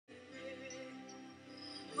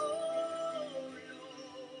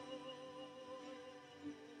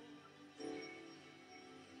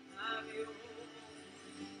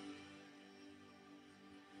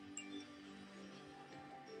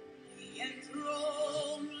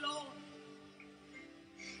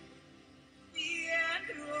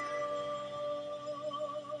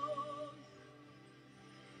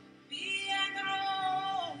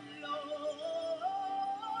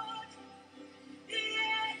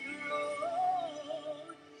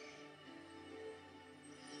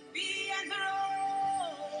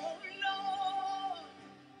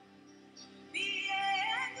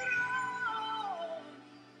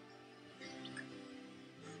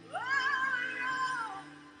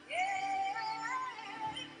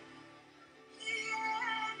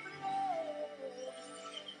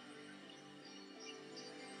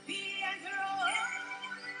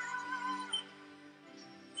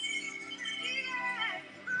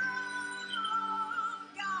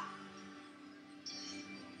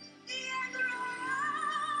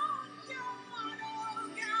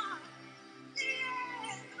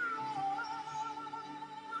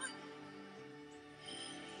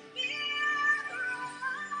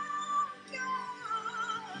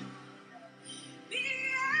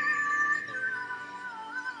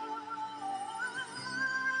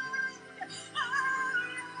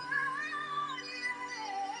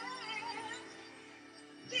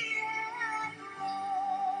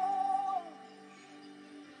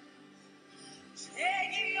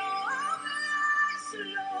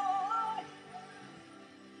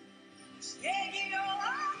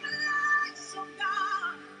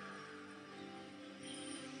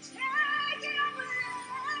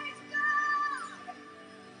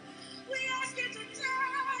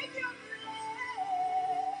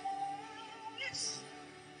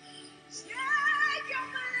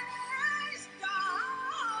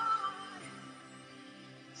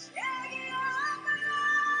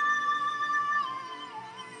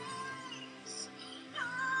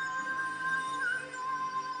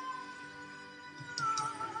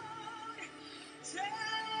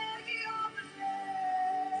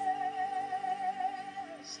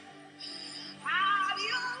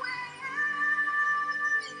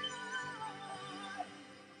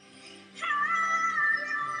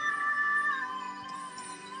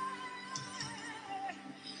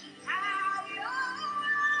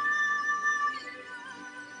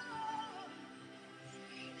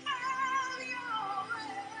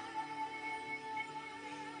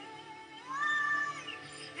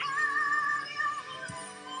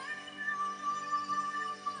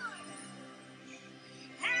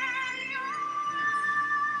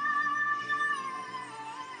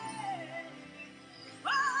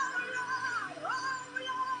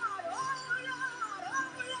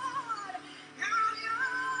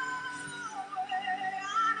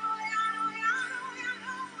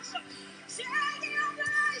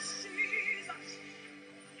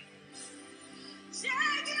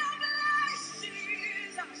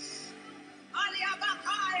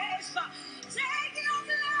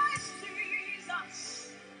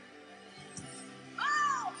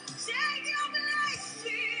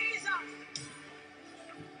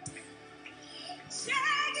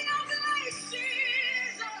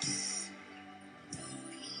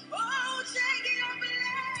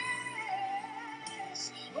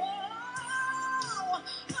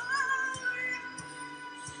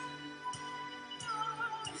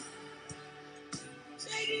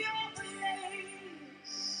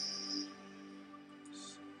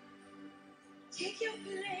Take your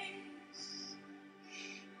place.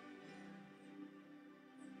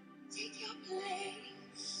 Take your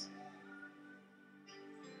place.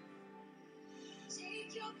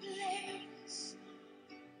 Take your place.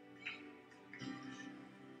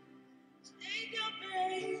 Take your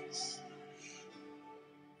place.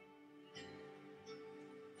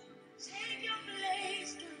 Take your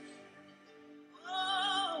place.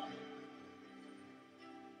 Oh,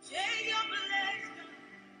 take your place.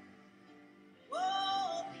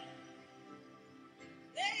 Oh,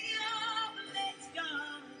 take your place,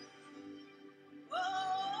 God.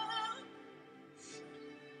 Oh,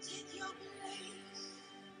 take your place.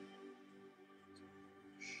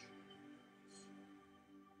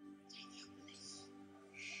 Take your place.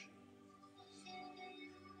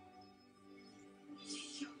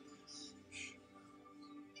 Take your place.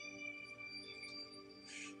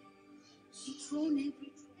 Dethrone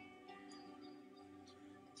every throne.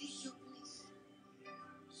 Take your place.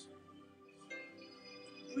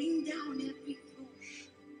 Bring down every throne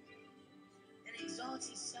that exalts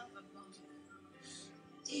itself above you.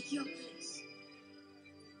 Take your place.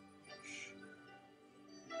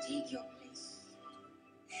 Take your place.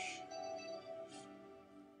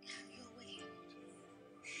 Have your way.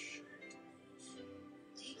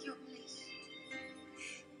 Take your place.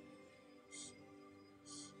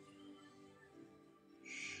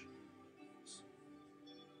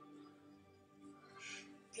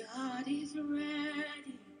 God is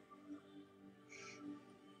ready,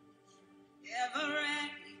 ever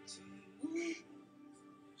ready to move.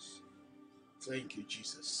 Thank you,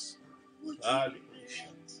 Jesus. Would you Hallelujah.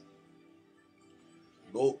 relent?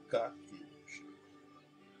 Loka.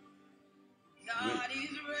 God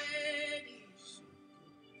is ready,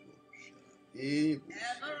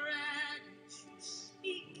 ever ready to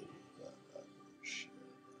speak.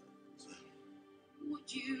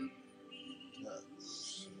 Would you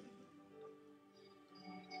please?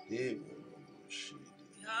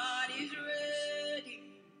 God is ready,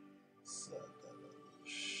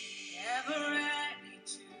 ever ready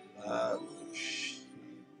to move.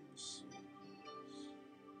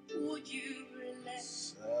 Would you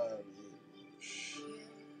relent?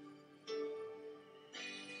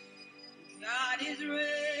 God is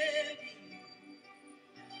ready,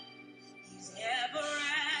 He's ever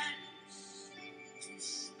ready to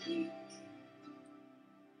speak.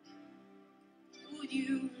 Would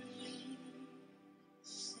you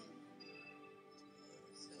listen?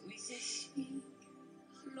 So we say, speak,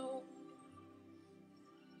 Lord.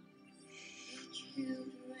 Your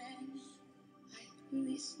children are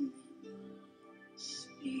listening.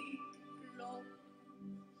 Speak, Lord.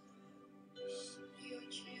 Your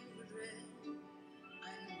children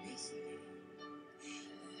are listening.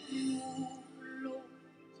 Move, Lord.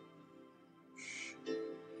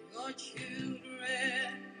 Your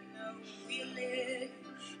children are willing.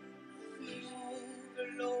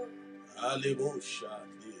 Move, Lord. Hallelujah.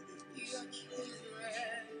 Your children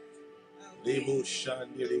are Lebo willing.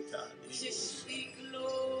 Shandeleka. Just speak,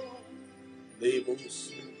 Lord. Lebo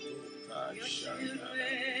Suto Your Kashanda.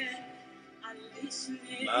 children are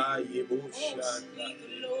listening. La Yebo Oh, Shanda. speak,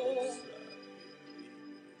 Lord.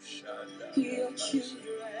 Shanda. Your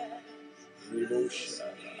children Lebo are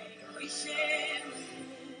listening. We say,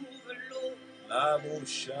 move, Lord. Labo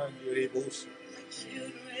Shandelebo. Your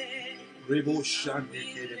children Rebo are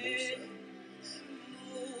Shandelebo. willing.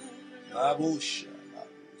 Move, Labo Lord. Shanda.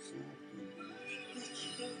 Your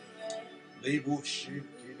children Lebo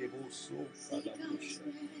Shandelebo. So say, God is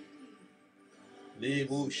ready.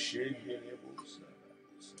 Lebo Shandelebo.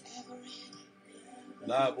 Ever ready.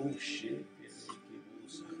 Labo Shandelebo.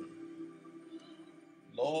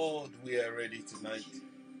 Lord, we are ready tonight.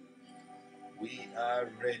 We are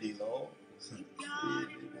ready, Lord. God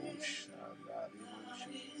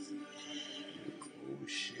is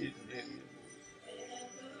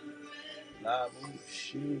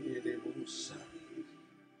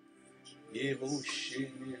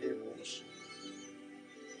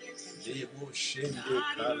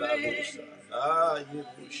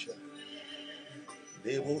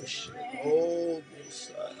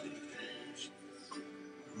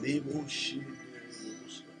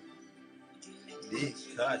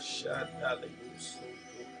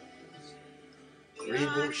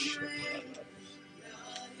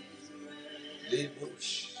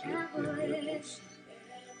Oh,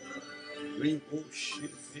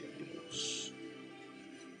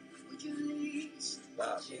 would you lead?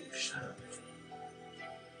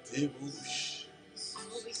 So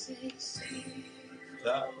we say, speak.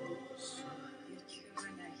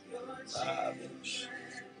 Your children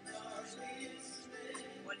are here.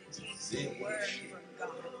 What it takes is a word from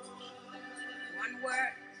God.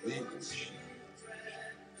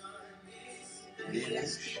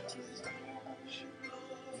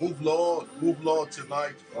 Move, Lord. Move, Lord,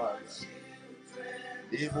 tonight, Father.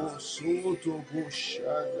 Soto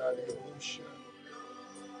Bushanda Lebusha.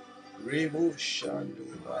 Rebo Shando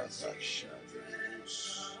Bakasha.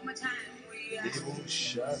 One more time.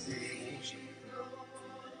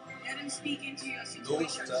 Let him speak into your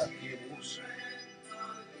situation.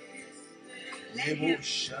 Let him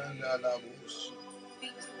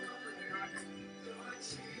speak to it with your heart.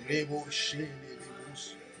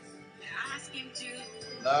 Ask him to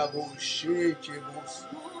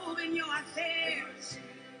move in your affairs.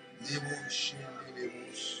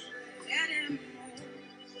 Let him move.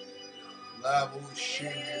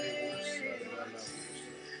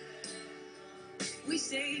 We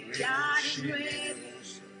say God is ready.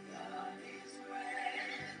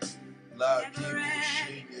 Never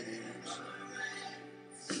ready.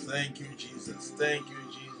 Thank you, Jesus. Thank you,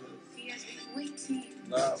 Jesus. He has been waiting.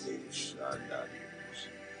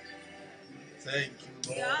 Thank you,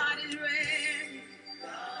 Lord. God is ready.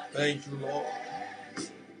 Thank you, Lord.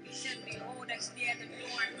 He said, behold, I stay at the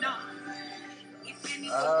door and knock. If any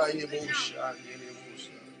will open up.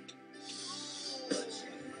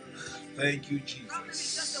 Thank you, Jesus. Problem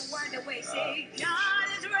is just a word away. Say, God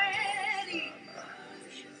is ready.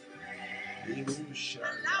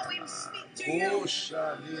 Allow him to speak to you.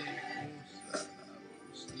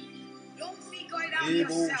 Don't figure it out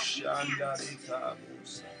yourself. You can't.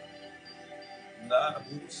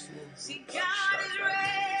 See, God is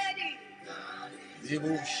ready.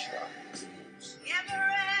 Ever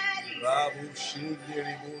ready.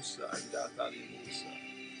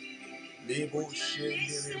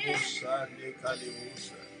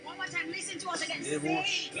 One more time, listen to us again. Say,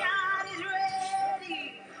 God is ready.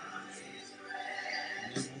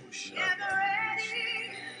 Ever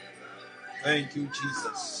ready. Thank you,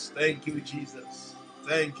 Jesus. Thank you, Jesus.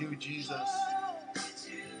 Thank you, Jesus.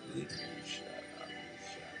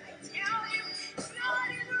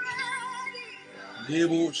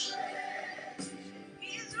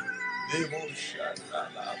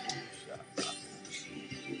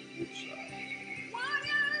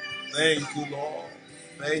 Thank you, Lord.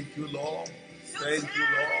 Thank you, Lord. Thank you,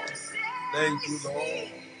 Lord. Thank you, Lord.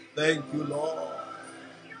 Thank you, Lord.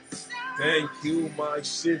 Thank you, my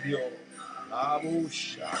Savior.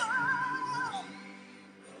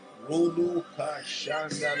 Rulu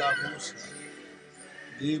Kashanda Labusa.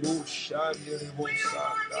 Debu Shandi Libusa.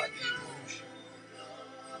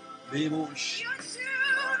 Debush.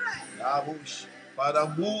 Labush. Father,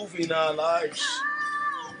 move in our lives.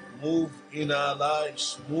 Move in our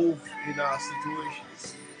lives. Move in our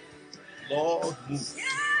situations. Lord, move.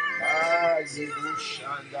 Debu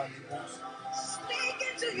Shanda Libusa.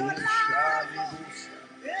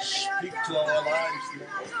 Speak to our lives,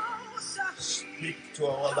 Lord. Speak to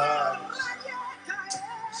our lives.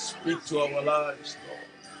 Speak to our lives, Lord.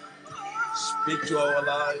 Speak to our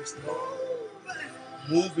lives, Lord.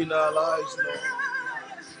 Move in our lives, Lord.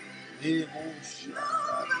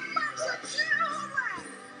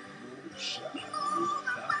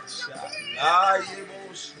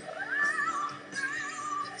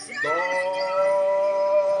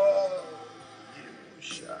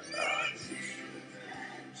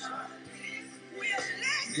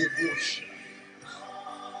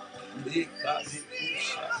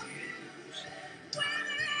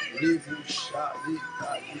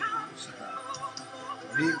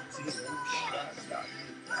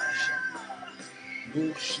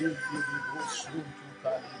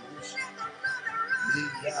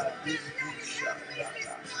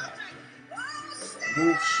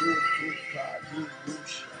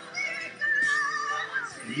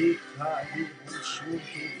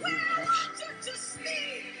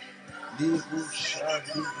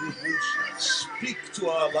 Speak to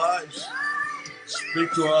our lives.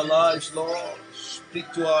 Speak to our lives, Lord.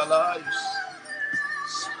 Speak to our lives.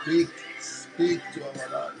 Speak to our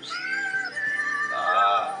lives.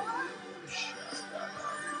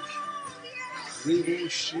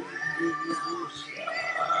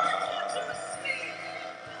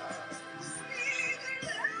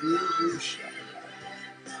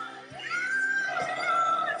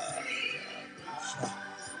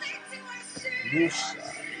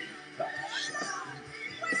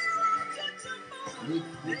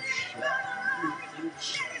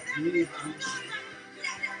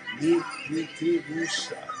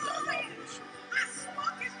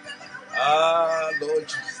 Lord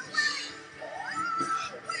Jesus.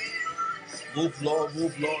 Move, Lord,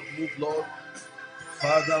 move, Lord, move, Lord.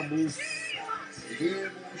 Father, move.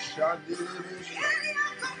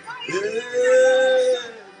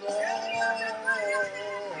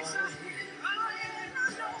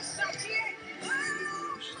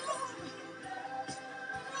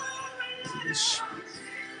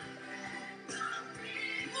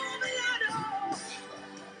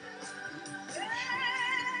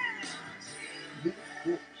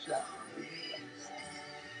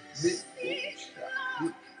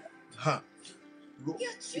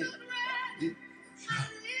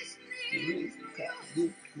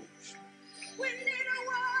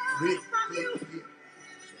 from you.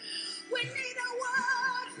 We need a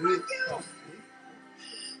word from you.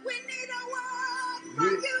 We need a word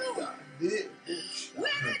from you. We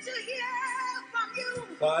need to hear from you.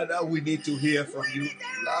 Father, we need to hear from you. We need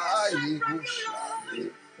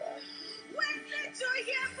to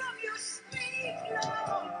hear from you. Speak,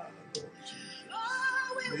 Lord.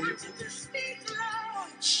 Oh, we want you to speak, Lord.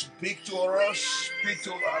 Speak to us. Speak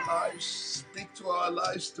to our lives. Speak to our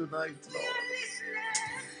lives tonight, Lord.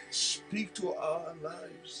 Speak to our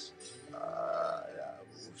lives.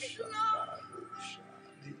 Speak, Lord.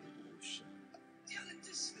 Tell him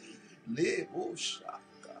to speak.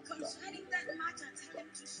 Concerning that matter, tell him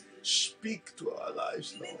to speak. Speak to our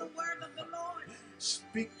lives, We need the Lord. word of the Lord.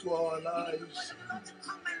 Speak to our We need the word lives. of the Lord to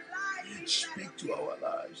come alive inside Speak of to you. our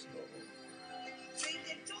lives, Lord. So if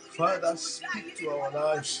they told you Father, that you would die, speak you to need the our word of the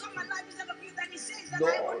Lord lives. to come alive inside of you. That he says that I will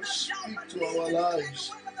Lord, not die, speak but to live our to declare the lives.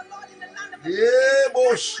 word of the Lord in the land of the living. That's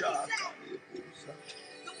what he said. Yebosha.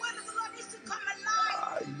 The word of the Lord needs to come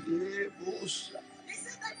alive. Yebosha. They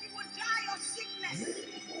said that you would die of sickness.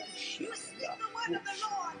 You speak the word of the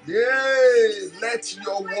Lord. Yea, let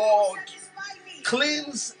your word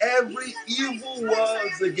cleanse every evil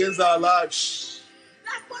words against our lives.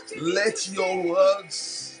 That's what you need Let to your say.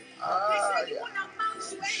 words. They said you won't amount to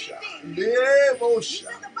anything. He Yebosha.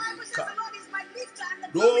 said the Bible says the Lord is my lifter and the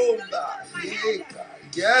glory is the lifter of my head.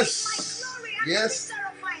 Yes. He's my glory and Yes. the lifter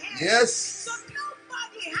of my head. Yes. So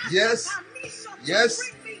nobody has Yes. the permission Yes. to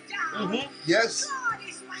bring me down. Yes. God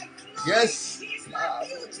is my glory. Yes. He is my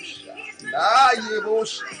beauty. He is the La lifter of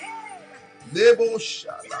Yebosha. my head. Lebosha.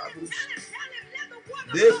 Tell him, let the word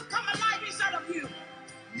of Yep. God come alive inside of you.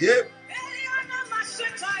 Yep.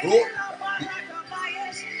 Yep.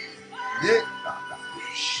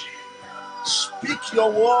 Speak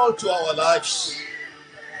your word to our lives.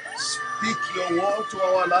 Speak your word to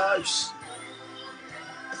our lives.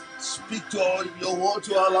 Speak your word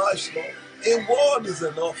to our lives, Lord. A word is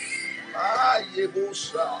enough.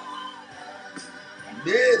 Yebosha.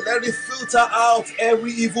 Let it filter out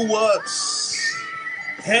every evil words,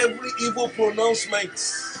 every evil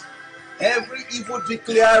pronouncement, every evil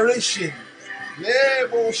declaration.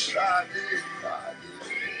 Yebosha.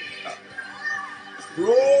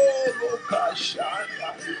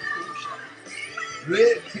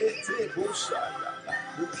 Rekete bosha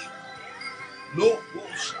bosha. No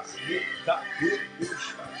bosha. Reka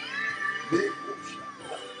bosha. Bosha.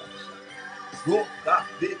 Roka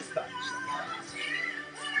beka.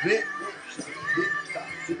 Rebosha. Reka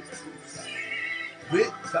bosha.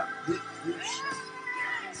 Reka bosha.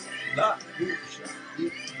 La bosha.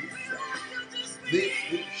 Bosha.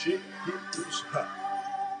 Bosha.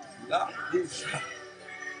 La bosha.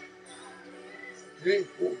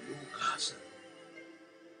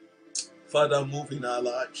 Father, move in our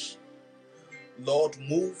lives. Lord,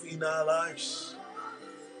 move in our lives.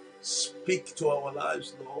 Speak to our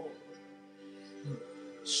lives, Lord.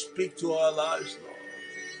 Speak to our lives, Lord.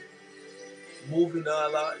 Move in our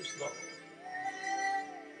lives, Lord.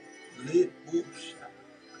 Lebusha.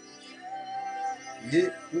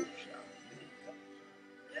 Lebusha.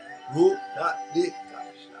 Roka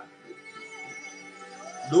dekasha.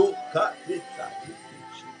 Loka dekasha.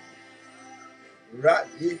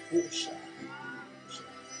 Radebusha.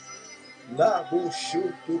 La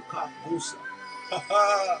bushu to kabusa.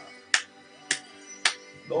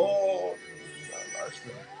 Lord, move in our lives,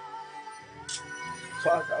 Lord.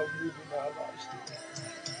 Father, move in our lives tonight.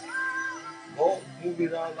 Lord, move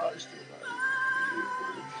in our lives tonight.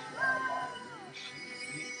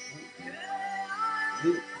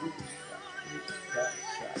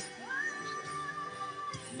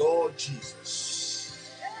 Lord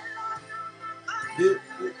Jesus.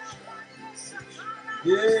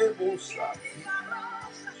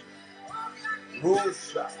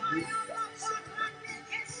 Rosa,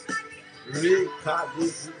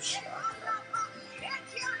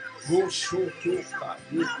 Roshoto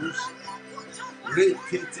Kalibusha,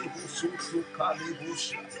 Rekete Busoto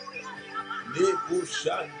Kalibusha,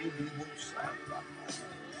 Lebusha, Libusha,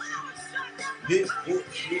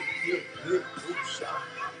 Lebusha, Lebusha,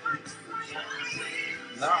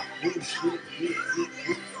 La Busha,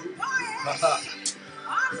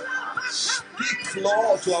 Speak,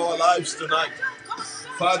 Lord, to our lives tonight.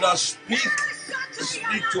 Father, speak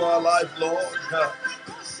to our life, Lord.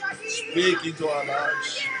 Speak into our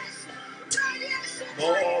lives.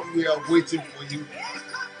 Lord, we are waiting for you.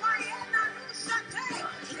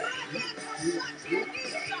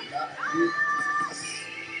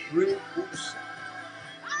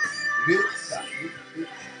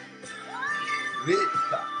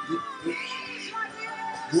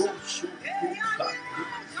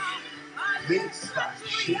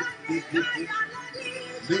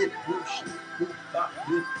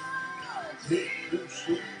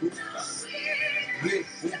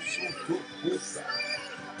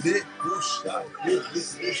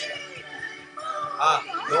 Ah,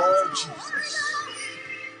 Lord Jesus.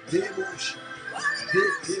 Devotion.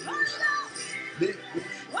 Devotion.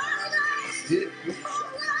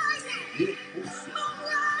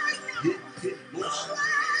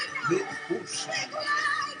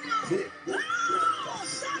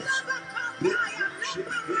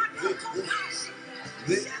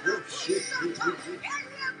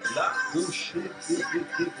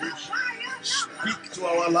 Speak to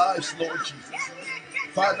our lives, Lord Jesus.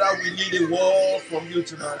 Father, we need a word from you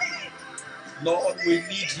tonight. Lord, we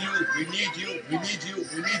need you. We need you. We need you.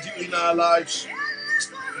 We need you in our lives.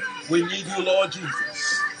 We need you, Lord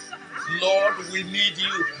Jesus. Lord, we need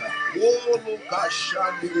you. Oh, look at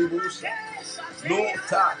Shandiribusa. No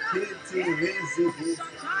takete rezibusa.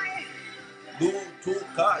 No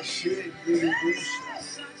toka Shandiribusa.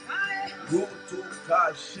 No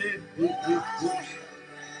toka Shandiribusa.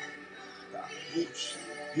 Tabusa.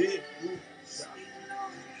 Debusa.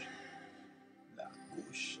 La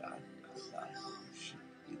busha. La busha.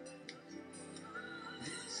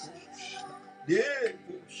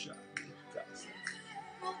 Debusa.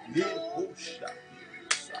 Debusa.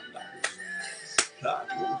 La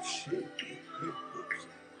busha.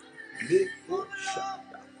 Debusa.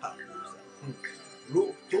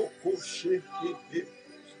 Roto koshe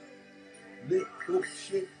le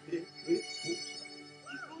koshe le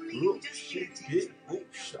koshe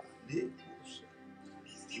bosha le bosha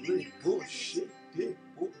le koshe le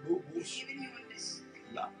bosha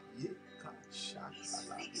la ye kasha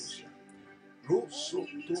la bosha roso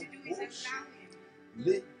to bosha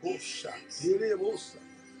le bosha le bosha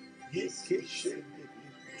ye keshe le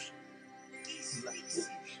bosha la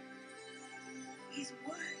bosha. His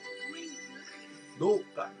word brings life. No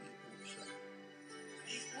God.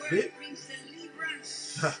 His word brings deliverance.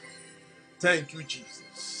 Thank you,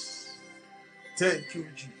 Jesus. Thank you,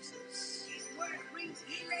 Jesus. His word brings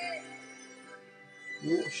healing.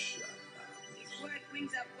 His word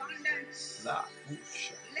brings abundance.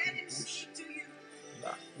 Let him speak to you.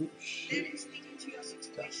 Let him speak into your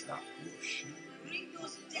situation. Bring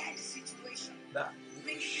those dead situations.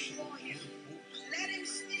 Bring it before him. Let him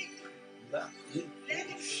speak. Let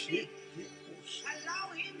him speak. Allow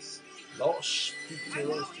him speak. Lord, speak to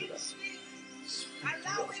us today.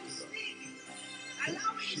 Allow him speak.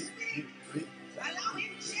 Allow him speak. Allow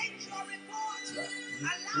him change your report.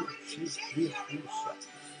 Allow him to change your report.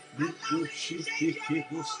 Allow him to change your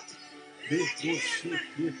report. Let him. Let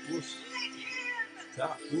him.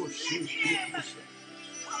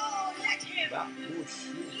 Oh, let him.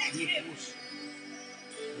 Let him.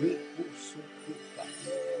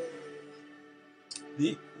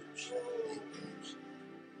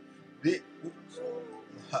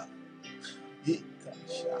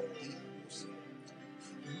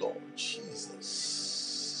 Lord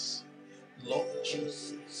Jesus, Lord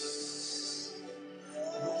Jesus,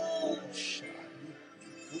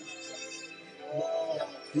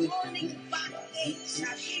 chronic backaches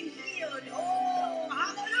have been healed. Oh,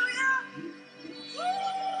 hallelujah!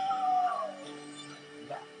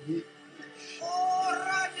 Oh,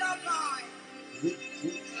 Radabai,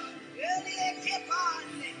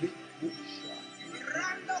 Eliekepane,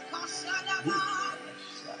 Rando Kasadabai,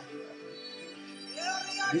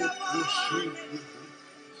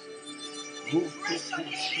 depression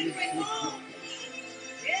is being removed.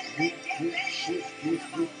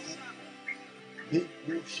 In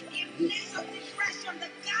place of depression, the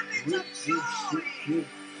garment of joy.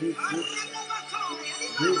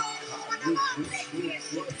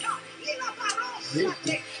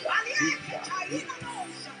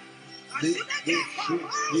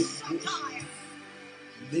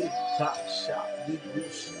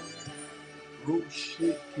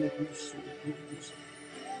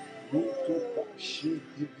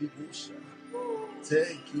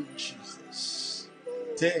 Thank you, Jesus.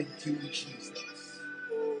 Thank you, Jesus.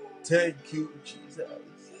 Thank you, Jesus.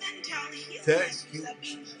 Thank you,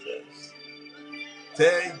 Jesus.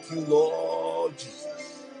 Thank you, Lord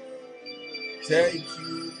Jesus. Thank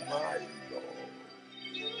you, my Lord.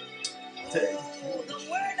 Thank you. The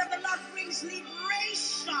word of the Lord brings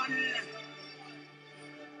liberation.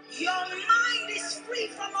 Your mind is free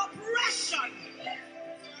from oppression.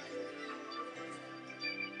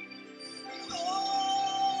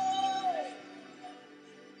 Oh.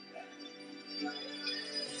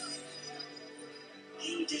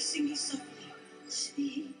 Can you just sing it softly?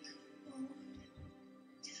 Speak, Lord.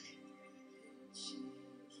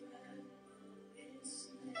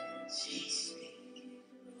 Jesus.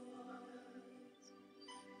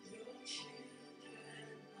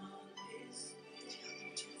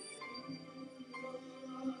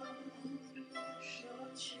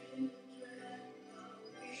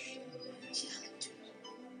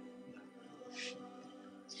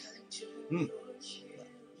 Speak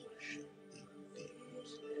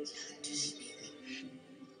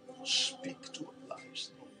to our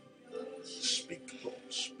lives, Lord. Speak, Lord.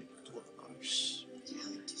 Speak to our lives.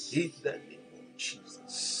 In the name of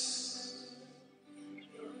Jesus.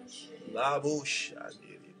 Labosha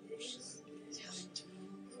deribosa.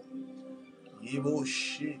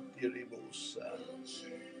 Yiboshi deribosa.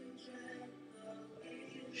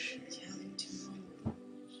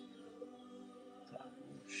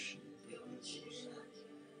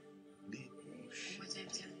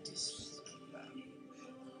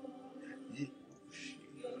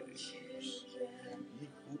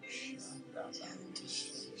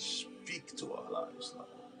 Speak to our lives, Lord.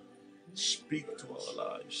 Speak to our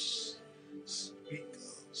lives. Speak,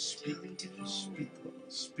 Lord. Speak, speak,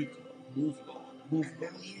 Lord. Speak, Lord. Move, Lord. Move,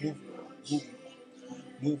 Lord. Move, Lord.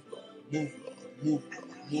 Move, Lord. Move, Lord. Move,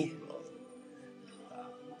 Lord. Move, Lord.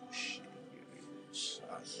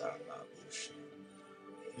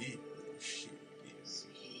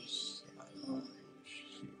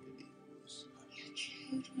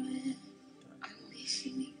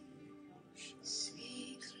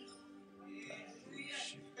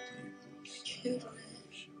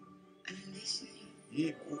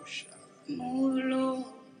 Move, Lord.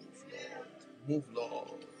 Move,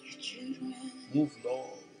 Lord. Move,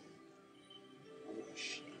 Lord.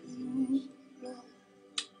 Move, Lord.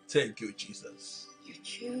 Thank you, Jesus.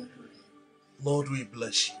 Lord, we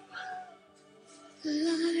bless you.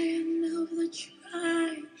 Lion of the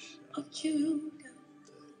tribe of Judah.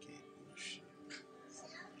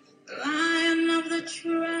 Lion of the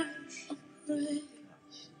tribe of praise.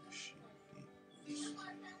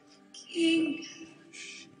 King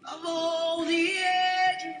of all the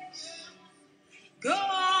ages. Go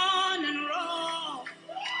on and roll.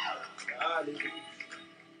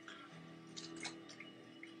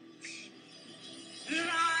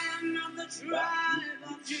 Lion of the tribe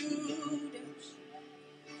of Judah.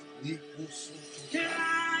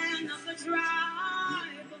 Lion of the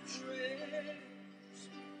tribe of praise.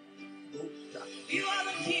 You are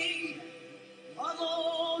the King of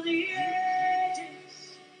all the ages.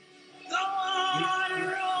 Go on and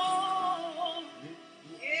roll.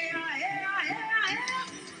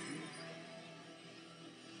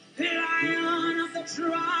 Lion of the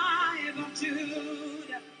tribe of Judah.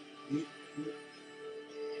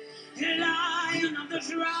 Lion of the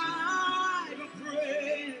tribe of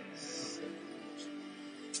praise.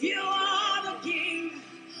 You are the King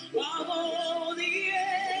of all the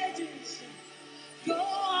ages. Go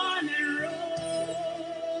on and roll.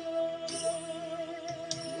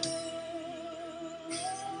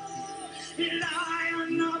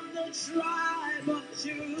 Lion of the tribe of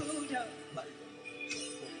Judah.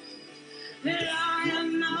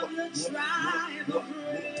 Lion of the tribe of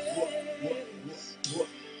praise.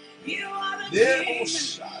 You are the King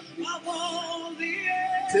of all the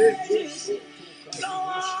ages. Go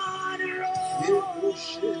on and roll. You are the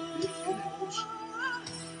King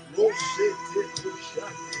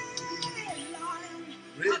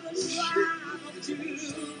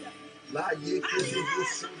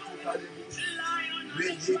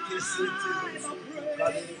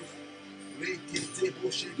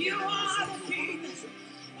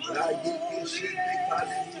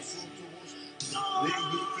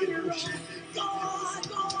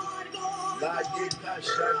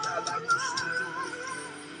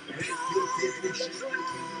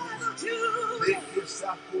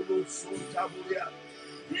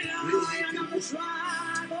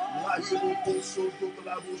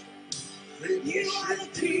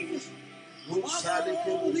of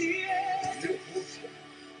all the ages.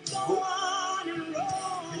 Go on and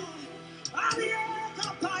roll.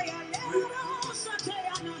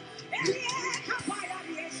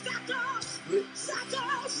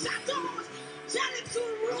 Tell it to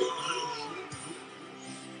roll.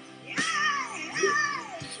 Yeah.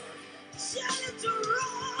 Tell it to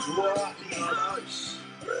roll. Roar in our lives.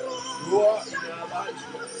 Roar in our lives,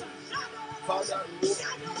 Lord. Father, roar in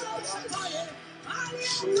our lives.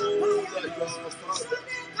 Show that you are our Father.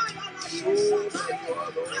 Show that you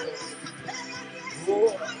are Lord.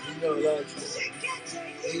 Roar in our lives,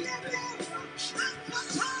 Lord. In the name of Jesus.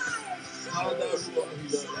 Father, roar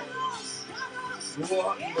in our lives.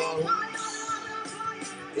 Roar in our homes.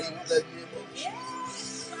 In the name of Jesus.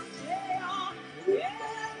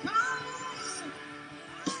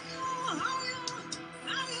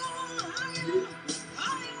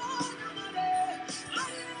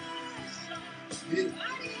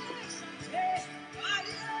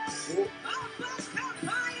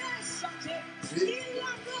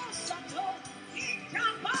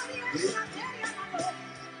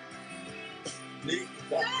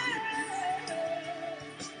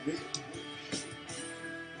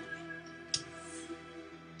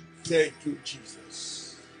 Thank you,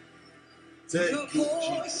 Jesus. Thank you,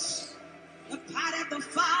 Jesus. The pot at the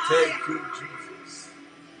fire. Thank you, Jesus.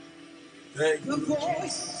 Thank The you, voice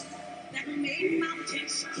Jesus. that made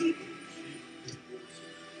mountains keep.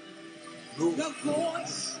 The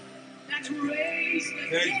voice that raised the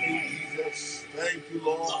dead. Thank you, Jesus. Thank you,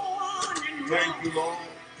 Lord. Go on and Thank you, roll. Lord.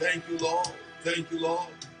 Thank you, Lord. Thank you, Lord.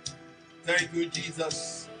 Thank you,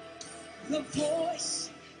 Jesus. The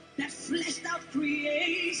voice that fleshed out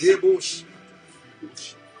creation. Yebush.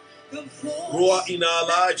 The voice Roar in our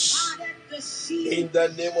lives. that parted the sea. In the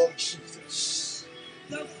name of Jesus.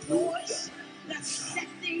 The voice that set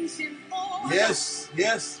things in order. Yes,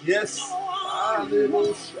 yes, yes. Go on.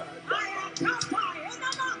 Hallelujah.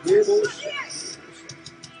 Yes.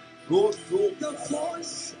 Go to The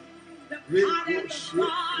voice that parted the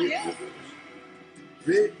fire.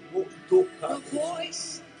 The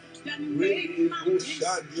voice that made mountains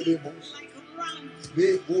skip like a run.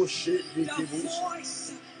 The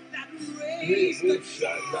voice that raised the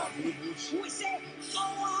dead. We say, go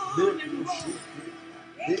on and roll.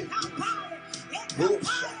 The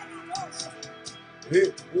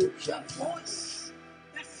voice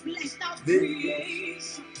that fleshed out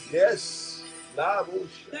creation. Yes.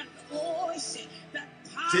 That voice that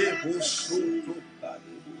parted the sea.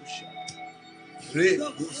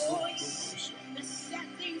 The voice that set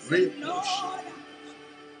things in order.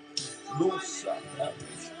 Go on and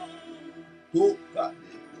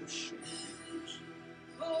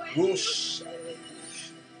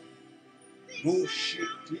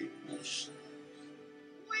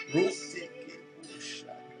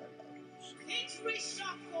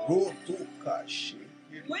roll.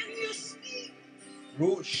 When you speak,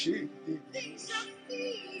 things are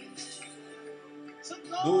things. So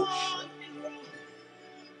go on and roll.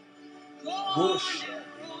 Go on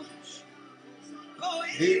and roll. Go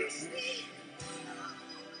and you speak.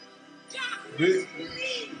 Darkness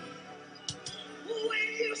flee.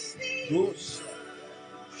 When you speak,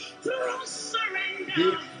 through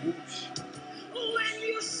surrender. When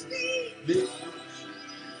you speak,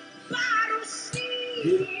 battle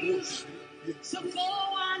cease. So go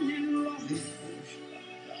on and roll.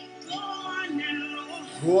 Go on and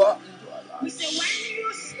roll. We say when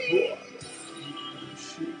you speak,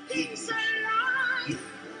 things are alive.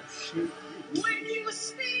 When you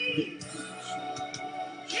speak,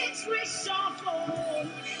 it's reshuffled.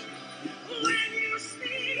 When you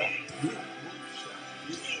speak,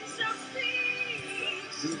 things are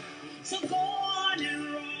fixed. So go on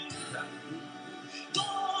and roll. Go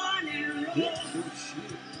on and roll.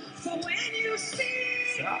 For when you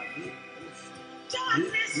speak,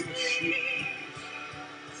 darkness flee.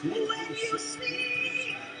 When you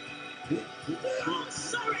speak, don't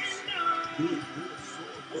surrender.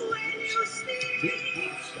 When you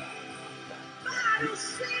speak, battle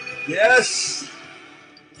cease. Yes.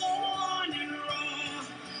 Go on and roll.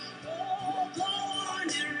 Oh, go on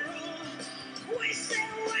and roll. We say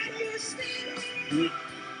when you speak,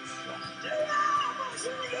 troubles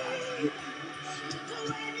leave.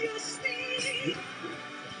 When you speak,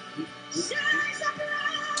 shines are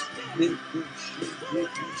broken. When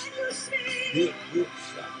you speak, we are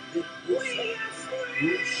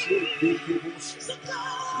free. So go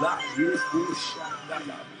on and roll.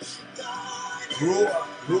 Go on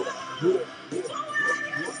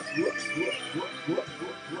and roll. For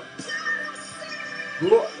when you speak, battle cease.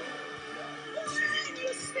 When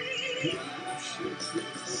you speak,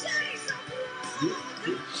 shines are broken.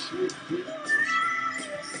 When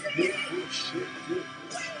you speak,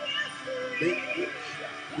 we are free.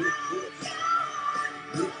 Oh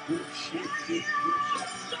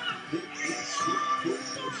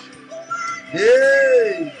God,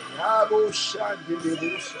 Hey,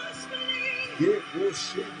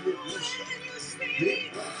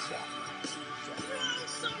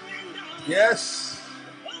 yes.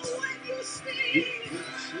 when you speak,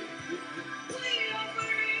 we are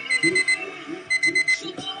free.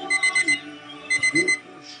 So go on and roll.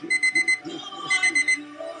 Go on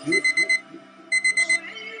and roll. When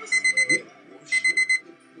you speak,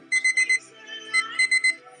 things are alive.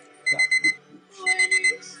 When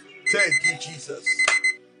you speak, Thank you, Jesus.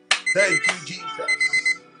 Thank you,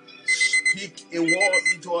 Jesus. Speak a word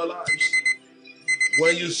into our lives.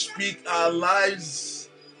 When you speak, our lives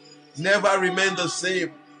never remain the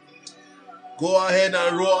same. Go ahead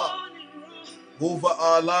and roar over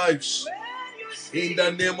our lives in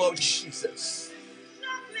the name of Jesus.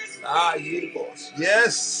 Ah,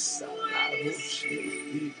 yes.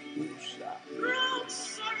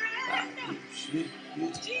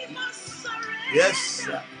 Yes.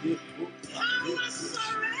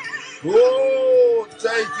 Oh,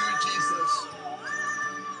 thank you, Jesus.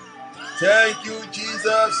 Thank you,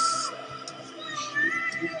 Jesus.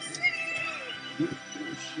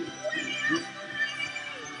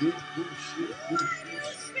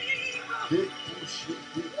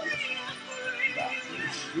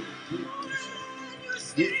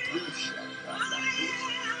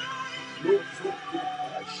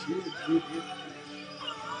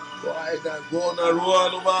 Father, go on and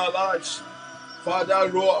roar over our lives. Father,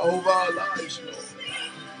 roar over our lives, Lord.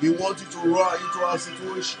 We want you to roar into our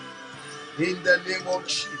situation. In the name of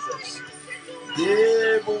Jesus.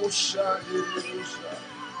 Debosha, debosha.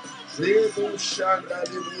 Debosha,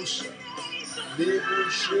 debosha.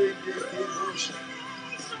 Debosha, debosha.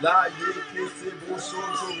 La yeke seboso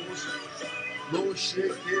tobosha. Lo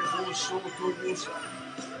sheke boso tobosha.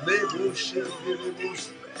 Lebosha,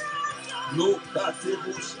 debosha. Lo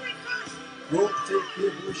katebosha. Lo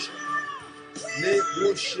tekebosha.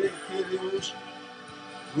 Lebosha, debosha.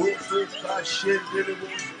 Lo tokashe,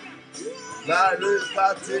 debosha. La le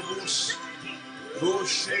katebosha. Lo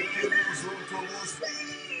sheke boso tobosha.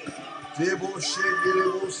 Debosha,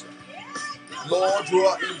 debosha. Lord, you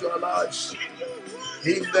are into our lives.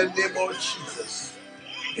 In the name of Jesus.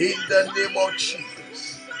 In the name of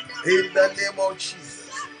Jesus. In the name of Jesus.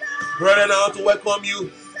 Brethren, I want to welcome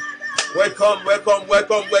you. Welcome, welcome,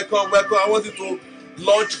 welcome, welcome, welcome. I want you to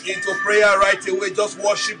launch into prayer right away. Just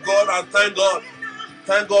worship God and thank God.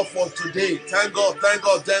 Thank God for today. Thank God, thank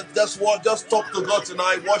God. Then just talk to God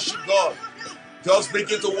tonight. Worship God. Just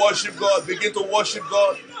begin to worship God. Begin to worship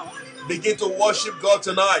God. Begin to worship God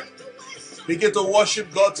tonight. Begin to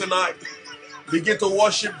worship God tonight. Begin to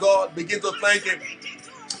worship God. Begin to thank Him.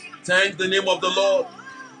 Thank the name of the Lord.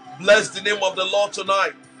 Bless the name of the Lord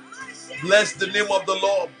tonight. Bless the name of the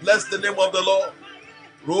Lord. Bless the name of the Lord.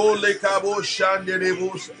 Role kabo shande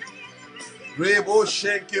rebosa. Rebo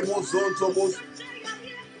shenke mozonto mosa.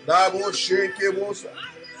 Dabo shenke mosa.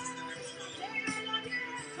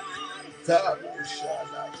 Tabo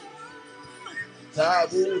shana.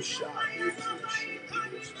 Tabo shana.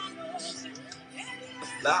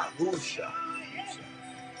 La busha.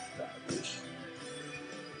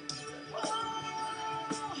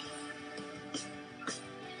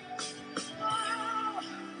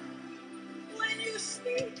 When you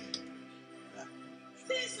speak,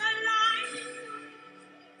 things align.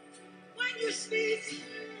 When you speak,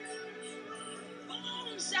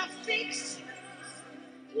 bones are fixed.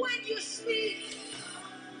 When you speak,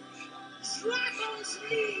 dragons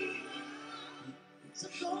leave. So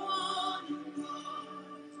go on and on.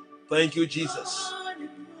 Thank you, Jesus.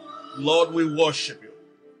 Lord, we worship you.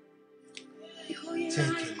 Thank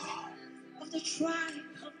you, Lord.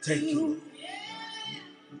 Thank you, Lord.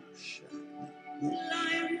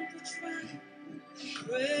 Lion of the tribe,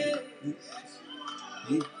 praise.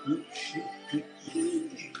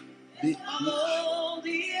 All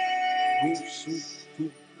the ages,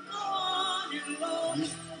 on and on.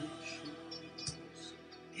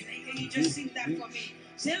 Can you just sing that for me?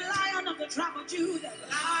 Say, Lion of the tribe of Judah.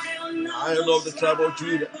 Lion of the tribe of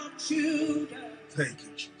Judah. Thank you,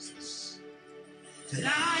 Jesus.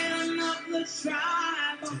 Lion of the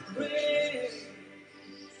tribe of praise.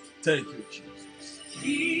 Thank you, Jesus.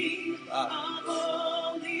 King of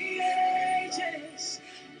all the ages,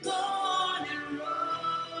 gone and run.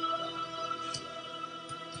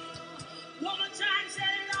 One more time,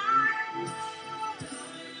 say, Lion of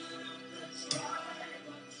the tribe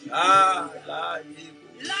of Judah.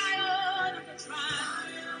 Lion of the tribe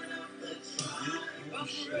of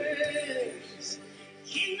praise.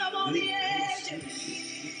 King of all the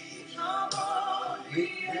ages, of all the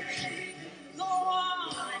ages, go on.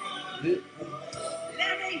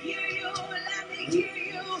 Let me hear you, let me hear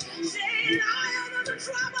you. Say, Lion of the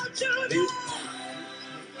tribe of Judah.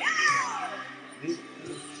 Yeah.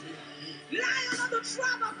 Lion of the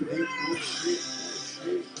tribe of praise.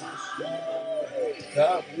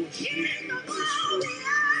 King of all the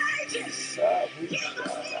ages. King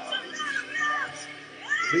of kings and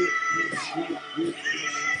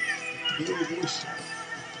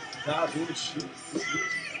Lord of lords.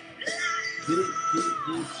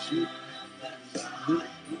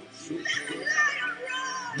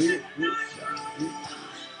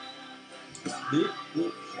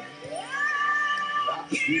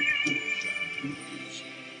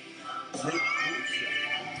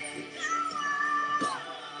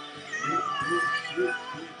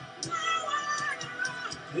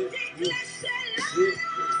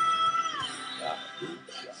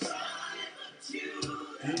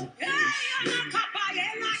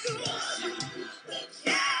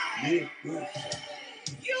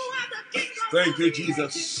 Thank you,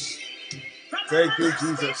 Jesus. Thank you,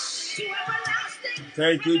 Jesus.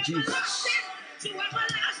 Thank you, Jesus.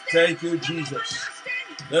 Thank you, Jesus.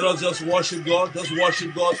 Let us just worship God. Just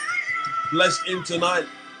worship God. Bless Him tonight.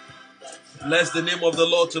 Bless the name of the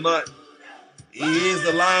Lord tonight. He is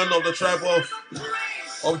the Lion of the tribe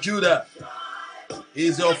of Judah. He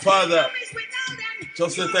is your Father.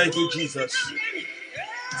 Just say thank you, Jesus.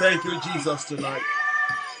 Thank you, Jesus, tonight.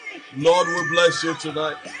 Lord, we bless you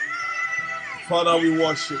tonight. Father, we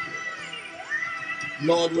worship you.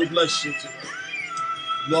 Lord, we bless you tonight.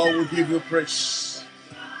 Lord, we give you praise.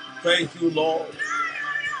 Thank you, Lord.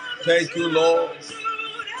 Thank you, Lord.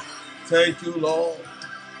 Thank you, Lord.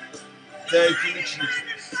 Thank you,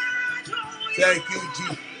 Jesus. Thank you,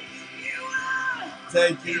 Jesus.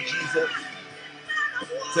 Thank you, Jesus.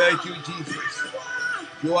 Thank you, Jesus.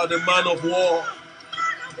 You are the man of war.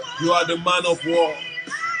 You are the man of war.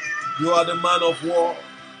 You are the man of war.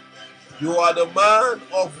 You are the man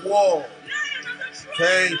of war.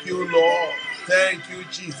 Thank you, Lord. Thank you,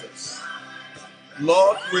 Jesus.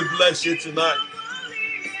 Lord, we bless you tonight.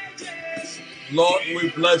 Lord, we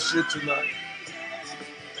bless you tonight.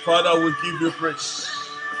 Father, we give you praise.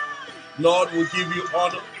 Lord, we give you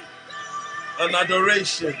honor and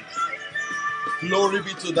adoration. Glory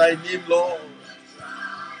be to thy name, Lord.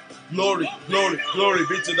 Glory, glory, glory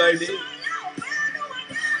be to thy name.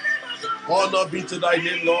 Honor be to thy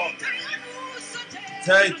name, Lord.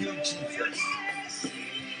 Thank you, Jesus.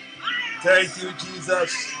 Thank you,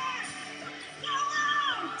 Jesus.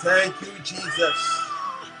 Thank you, Jesus.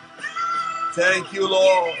 Thank you,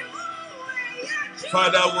 Lord.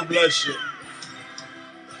 Father, we bless you.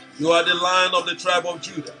 You are the Lion of the tribe of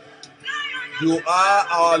Judah. You are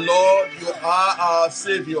our Lord. You are our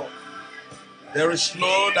Savior. There is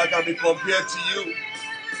none that can be compared to you.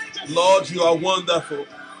 Lord, you are wonderful.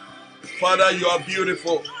 Father, you are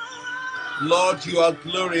beautiful. Lord, you are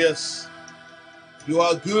glorious. You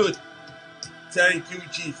are good. Thank you,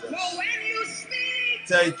 Jesus.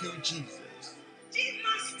 Thank you, Jesus.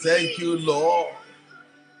 Thank you, Lord.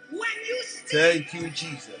 Thank you,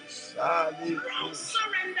 Jesus. Hallelujah.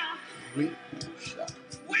 When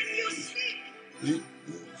you speak, we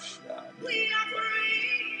are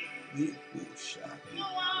free. Go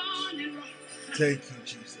on and run. Thank you,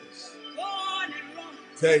 Jesus. Go on and run.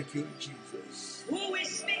 Thank you, Jesus. Who is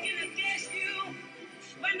speaking against you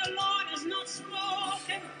when the Lord has not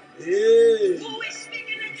spoken? Hey. Who is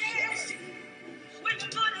speaking against you when the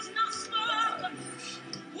Lord has not spoken?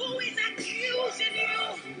 Who is accusing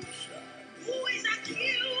you? Who is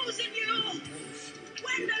accusing you?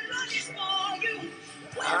 When the Lord is for you.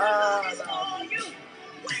 When the Lord is for you.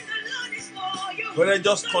 When the Lord is for you. Well, then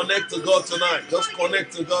just connect to God tonight. Just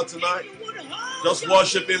connect to God tonight. Just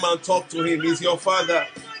worship Him and talk to Him. He's your Father.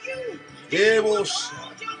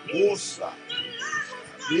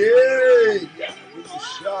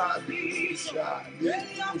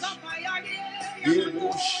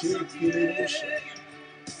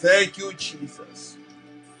 Thank you, Jesus.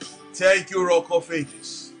 Thank you, Rock of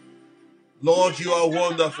Ages. Lord, you are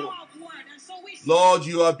wonderful. Lord,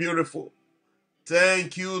 you are beautiful.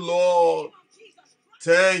 Thank you, Lord.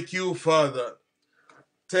 Thank you, Father.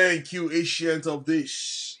 Thank you, Ancient of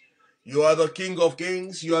Days. You are the King of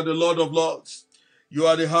Kings. You are the Lord of Lords. You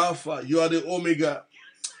are the Alpha. You are the Omega.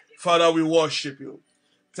 Father, we worship you.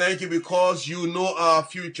 Thank you because you know our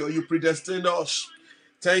future. You predestined us.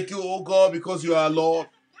 Thank you, oh God, because you are Lord.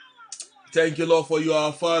 Thank you, Lord, for you are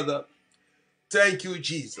our Father. Thank you,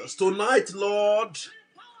 Jesus. Tonight, Lord,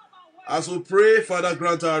 as we pray, Father,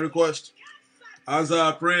 grant our request. Answer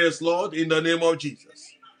our prayers, Lord, in the name of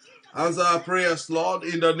Jesus. Answer our prayers, Lord,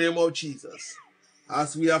 in the name of Jesus.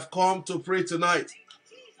 As we have come to pray tonight,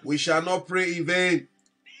 we shall not pray in vain.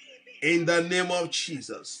 In the name of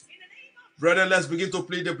Jesus. Brethren, let's begin to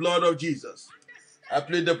plead the blood of Jesus. I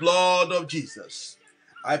plead the blood of Jesus.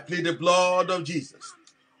 I plead the blood of Jesus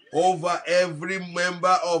over every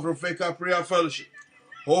member of Rebecca Prayer Fellowship,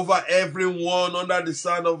 over everyone under the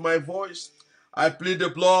sound of my voice. I plead the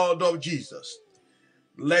blood of Jesus.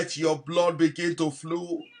 Let your blood begin to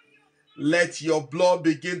flow. Let your blood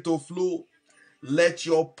begin to flow. Let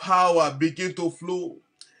your power begin to flow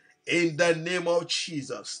in the name of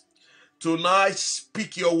Jesus. Tonight,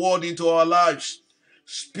 speak your word into our lives.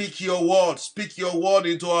 Speak your word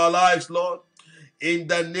into our lives, Lord, in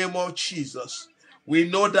the name of Jesus. We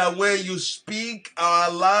know that when you speak,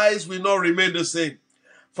 our lives will not remain the same.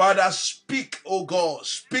 Father, speak, oh God,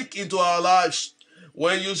 speak into our lives.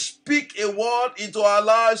 When you speak a word into our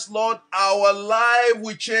lives, Lord, our life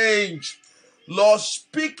will change. Lord,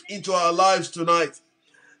 speak into our lives tonight.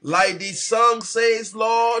 Like the song says,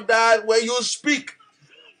 Lord, that when you speak,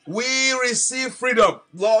 We receive freedom.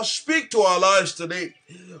 Lord, speak to our lives today.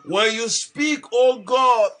 When you speak, oh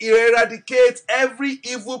God, eradicate every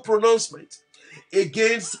evil pronouncement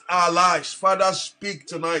against our lives. Father, speak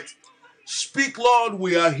tonight. Speak, Lord,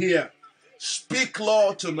 we are here. Speak,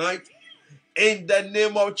 Lord, tonight in the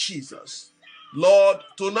name of Jesus. Lord,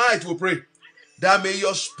 tonight we pray that may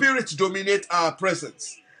your spirit dominate our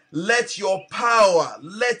presence. Let your power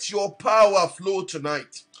flow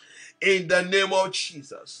tonight. In the name of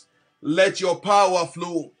Jesus. Let your power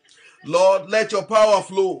flow. Lord, let your power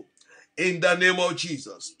flow. In the name of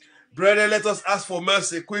Jesus. Brethren, let us ask for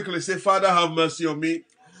mercy. Quickly say, Father, have mercy on me.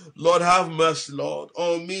 Lord, have mercy, Lord,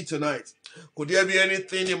 on me tonight. Could there be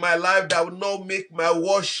anything in my life that will not make my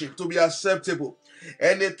worship to be acceptable?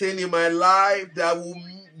 Anything in my life that will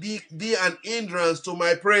be an hindrance to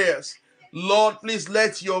my prayers? Lord, please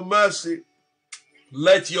let your mercy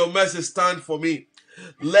stand for me.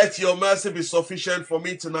 Let your mercy be sufficient for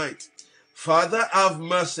me tonight. Father, have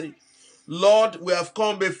mercy. Lord, we have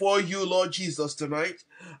come before you, Lord Jesus, tonight.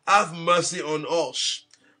 Have mercy on us.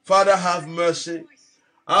 Father, have mercy.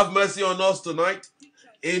 Have mercy on us tonight.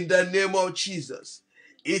 In the name of Jesus.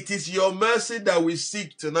 It is your mercy that we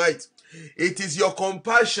seek tonight. It is your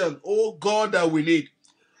compassion, oh God, that we need.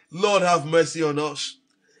 Lord, have mercy on us.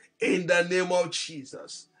 In the name of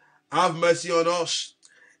Jesus. Have mercy on us.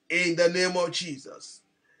 In the name of Jesus.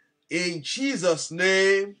 In Jesus'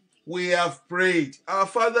 name, we have prayed. Our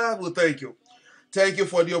Father, we thank you. Thank you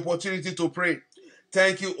for the opportunity to pray.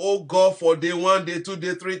 Thank you, oh God, for day 1, day 2,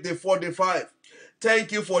 day 3, day 4, day 5.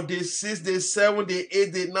 Thank you for day 6, day 7, day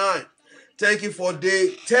 8, day 9. Thank you for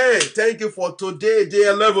day 10. Thank you for today, day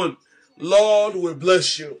 11. Lord, we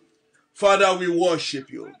bless you. Father, we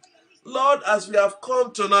worship you. Lord, as we have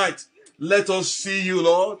come tonight, let us see you,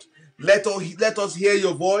 Lord. Let us hear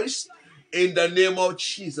your voice in the name of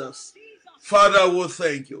Jesus. Father, we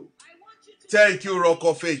thank you. Thank you, Rock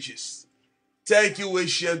of Ages. Thank you,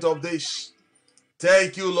 Ancient of Days.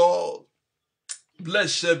 Thank you, Lord.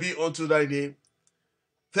 Blessed be unto thy name.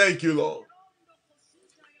 Thank you, Lord.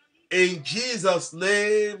 In Jesus'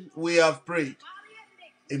 name we have prayed.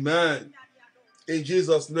 Amen. In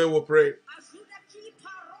Jesus' name we pray.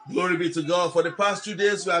 Glory be to God. For the past 2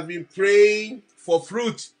 days we have been praying for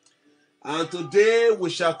fruit. And today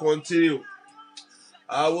we shall continue.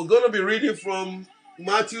 We're going to be reading from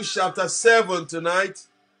Matthew chapter 7 tonight.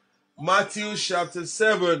 Matthew chapter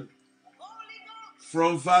 7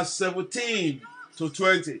 from verse 17 to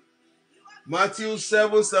 20. Matthew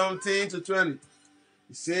 7, 17 to 20. It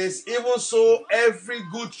says, even so every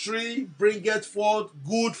good tree bringeth forth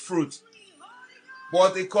good fruit.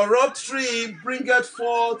 But a corrupt tree bringeth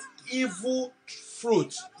forth evil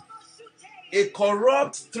fruit. A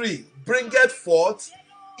corrupt tree bringeth forth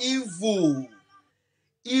evil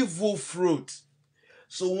fruit.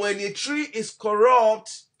 So when a tree is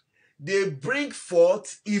corrupt, they bring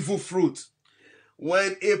forth evil fruit.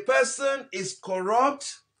 When a person is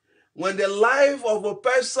corrupt, when the life of a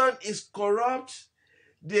person is corrupt,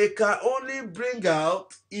 they can only bring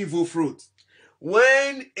out evil fruit.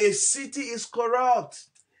 When a city is corrupt,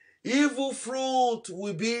 evil fruit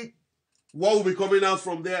will be what will be coming out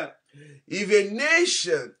from there. If a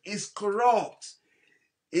nation is corrupt,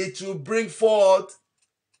 it will bring forth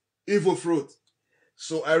evil fruit.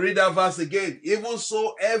 So I read that verse again. Even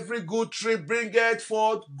so, every good tree bringeth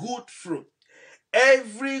forth good fruit.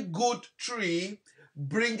 Every good tree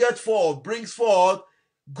brings forth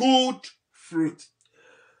good fruit.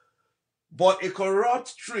 But a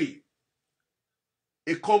corrupt tree,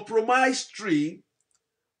 a compromised tree,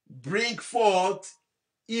 bring forth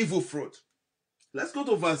evil fruit. Let's go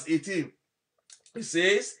to verse 18. It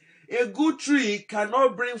says, a good tree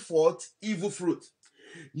cannot bring forth evil fruit,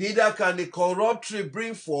 neither can a corrupt tree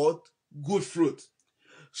bring forth good fruit.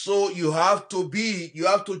 So you have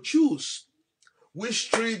to choose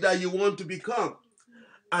which tree that you want to become.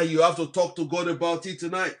 And you have to talk to God about it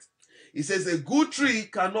tonight. It says a good tree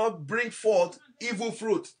cannot bring forth evil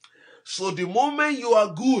fruit. So the moment you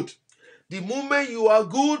are good,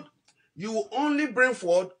 you will only bring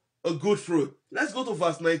forth a good fruit. Let's go to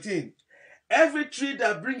verse 19. Every tree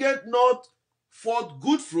that bringeth not forth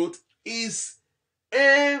good fruit is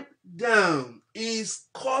hewn down, is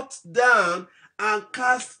cut down and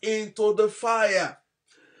cast into the fire.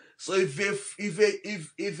 So if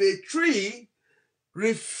a tree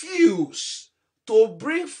refuse to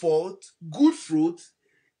bring forth good fruit,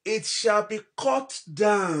 it shall be cut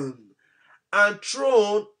down and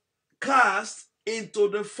thrown, cast into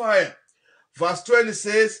the fire. Verse 20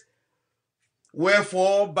 says,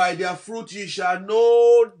 wherefore by their fruit ye shall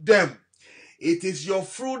know them. It is your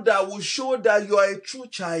fruit that will show that you are a true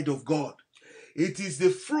child of God. It is the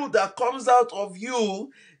fruit that comes out of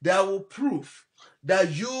you that will prove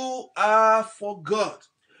that you are for God.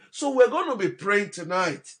 So we're going to be praying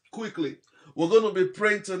tonight, quickly. We're going to be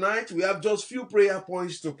praying tonight. We have just few prayer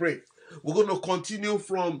points to pray. We're going to continue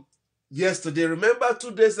from yesterday. Remember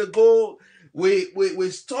 2 days ago, we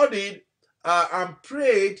studied and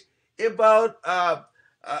prayed about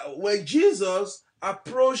when Jesus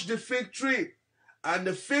approached the fig tree, and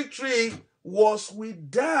the fig tree was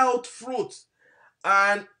without fruit,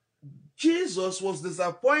 and Jesus was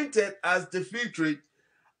disappointed as the fig tree,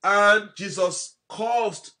 and Jesus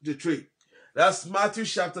cursed the tree. That's Matthew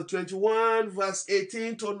chapter 21, verse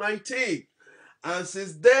 18 to 19. And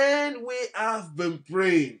since then, we have been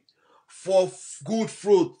praying for good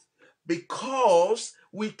fruit, because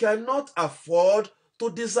we cannot afford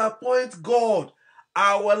to disappoint God.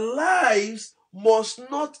 Our lives must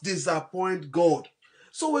not disappoint God.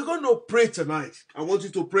 So we're going to pray tonight. I want you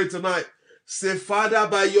to pray tonight. Say, Father,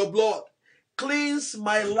 by your blood, cleanse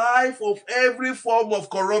my life of every form of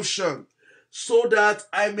corruption, so that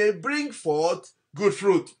I may bring forth good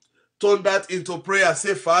fruit. Turn that into prayer.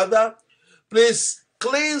 Say, Father, please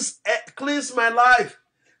cleanse my life.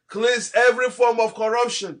 Cleanse every form of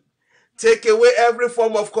corruption. Take away every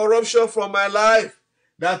form of corruption from my life,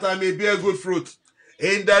 that I may bear good fruit.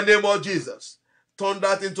 In the name of Jesus. Turn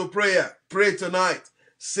that into prayer. Pray tonight.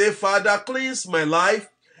 Say, Father, cleanse my life.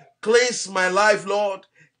 Cleanse my life, Lord.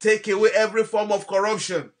 Take away every form of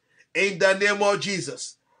corruption. In the name of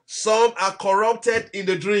Jesus. Some are corrupted in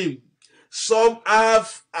the dream. Some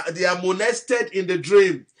they are molested in the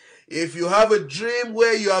dream. If you have a dream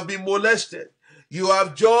where you have been molested, you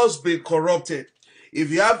have just been corrupted.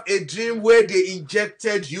 If you have a dream where they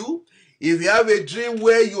injected you, if you have a dream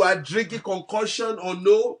where you are drinking concussion or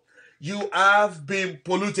no, you have been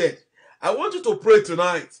polluted. I want you to pray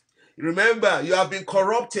tonight. Remember, you have been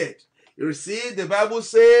corrupted. You see, the Bible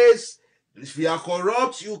says, if you are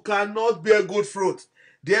corrupt, you cannot bear good fruit.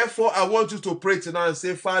 Therefore, I want you to pray tonight and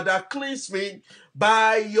say, Father, cleanse me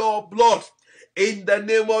by your blood. In the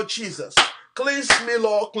name of Jesus. Cleanse me,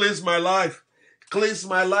 Lord. Cleanse my life. Cleanse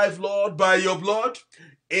my life, Lord, by your blood.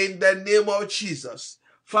 In the name of Jesus.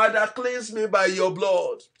 Father, cleanse me by your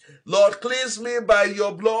blood. Lord, cleanse me by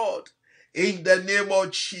your blood. In the name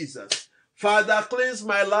of Jesus. Father, cleanse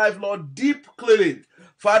my life, Lord, deep cleaning.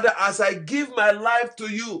 Father, as I give my life to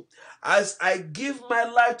you, as I give my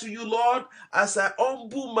life to you, Lord, as I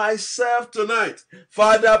humble myself tonight,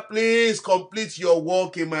 Father, please complete your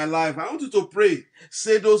work in my life. I want you to pray.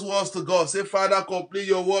 Say those words to God. Say, Father, complete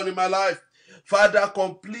your work in my life. Father,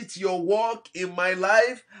 complete your work in my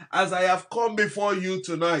life as I have come before you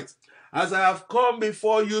tonight. As I have come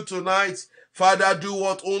before you tonight, Father, do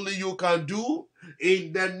what only you can do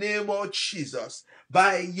in the name of Jesus.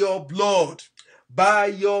 By your blood,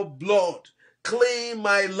 clean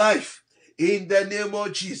my life in the name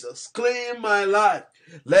of Jesus. Clean my life.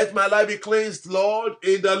 Let my life be cleansed, Lord,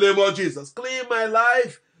 in the name of Jesus. Clean my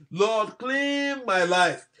life, Lord, clean my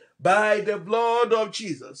life by the blood of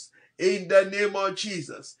Jesus. In the name of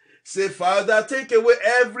Jesus. Say, Father, take away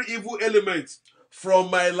every evil element from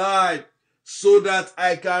my life so that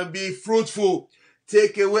I can be fruitful.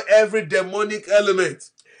 Take away every demonic element,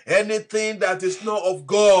 anything that is not of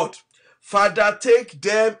God. Father, take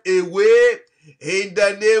them away in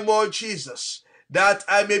the name of Jesus, that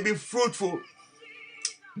I may be fruitful,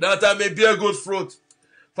 that I may bear good fruit.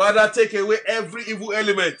 Father, take away every evil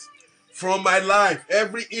element from my life,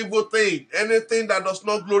 every evil thing, anything that does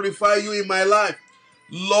not glorify you in my life.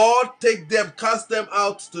 Lord, take them, cast them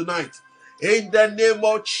out tonight. In the name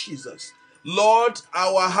of Jesus. Lord,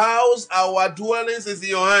 our house, our dwellings is in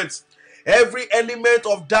your hands. Every element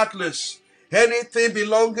of darkness, anything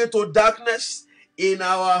belonging to darkness in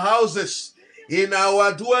our houses, in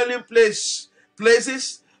our dwelling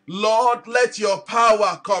places, Lord, let your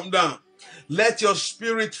power come down. Let your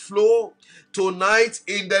spirit flow tonight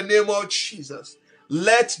in the name of Jesus.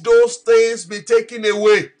 Let those things be taken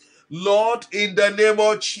away, Lord, in the name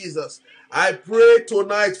of Jesus. I pray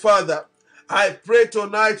tonight, Father. I pray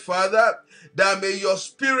tonight, Father, that may your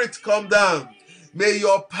spirit come down. May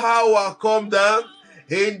your power come down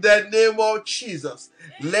in the name of Jesus.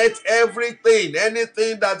 Let everything,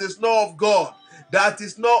 anything that is not of God, that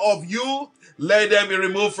is not of you, let them be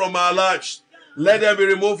removed from our lives. Let them be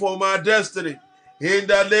removed from our destiny. In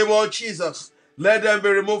the name of Jesus. Let them be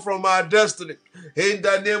removed from our destiny. In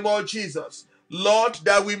the name of Jesus. Lord,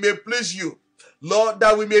 that we may please you. Lord,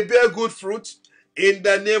 that we may bear good fruit. In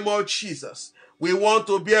the name of Jesus. We want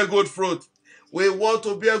to bear good fruit. We want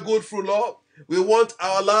to bear good fruit, Lord. We want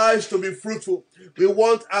our lives to be fruitful. We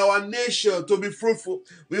want our nation to be fruitful.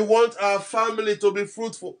 We want our family to be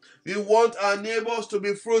fruitful. We want our neighbors to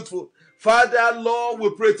be fruitful. Father, Lord, we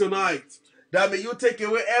pray tonight that may you take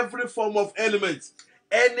away every form of element,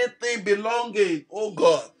 anything belonging, oh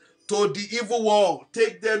God, to the evil world.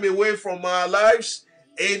 Take them away from our lives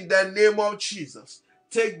in the name of Jesus.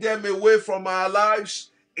 Take them away from our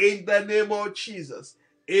lives in the name of Jesus.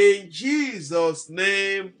 In Jesus'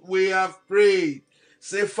 name we have prayed.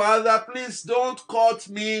 Say, Father, please don't cut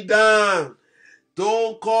me down.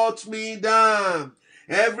 Don't cut me down.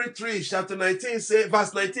 Every tree, chapter 19 says,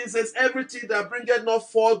 verse 19 says, every tree that bringeth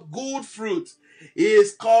not forth good fruit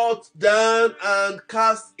is cut down and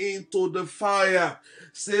cast into the fire.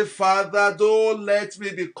 Say, Father, don't let me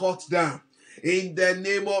be cut down. In the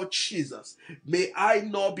name of Jesus, may I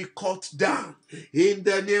not be cut down. In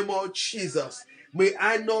the name of Jesus, may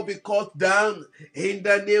I not be cut down. In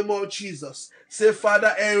the name of Jesus, say,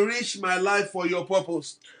 Father, enrich my life for your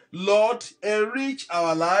purpose. Lord, enrich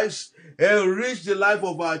our lives, enrich the life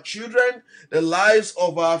of our children, the lives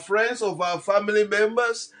of our friends, of our family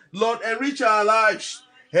members. Lord, enrich our lives,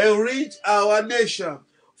 enrich our nation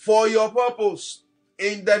for your purpose.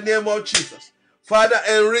 In the name of Jesus. Father,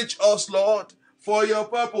 enrich us, Lord, for your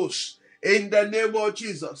purpose. In the name of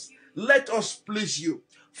Jesus. Let us please you.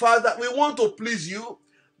 Father, we want to please you.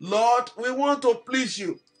 Lord, we want to please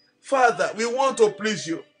you. Father, we want to please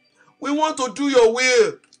you. We want to do your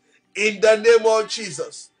will. In the name of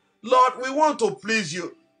Jesus. Lord, we want to please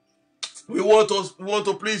you. We want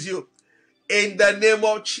to please you. In the name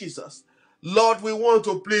of Jesus. Lord, we want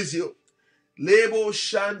to please you. Lebo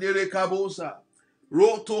shandere kabosa.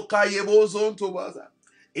 Roto kayebo zontobaza.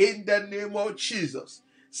 In the name of Jesus.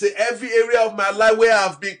 Say, every area of my life where I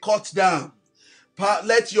have been cut down,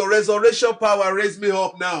 let your resurrection power raise me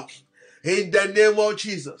up now. In the name of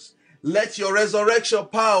Jesus. Let your resurrection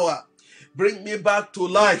power bring me back to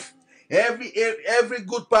life. Every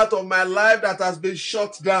good part of my life that has been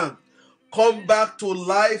shut down, come back to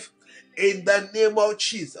life in the name of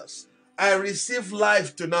Jesus. I receive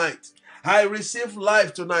life tonight. I receive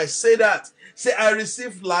life tonight. Say that. Say, I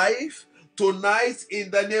receive life tonight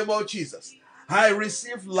in the name of Jesus. I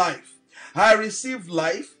receive life. I receive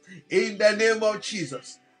life in the name of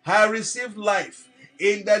Jesus. I receive life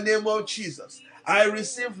in the name of Jesus. I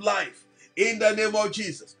receive life in the name of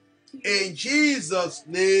Jesus. In Jesus'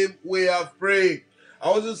 name we have prayed. I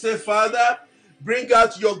want to say, Father, bring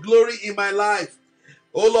out your glory in my life.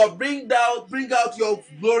 Oh Lord, bring out your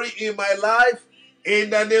glory in my life in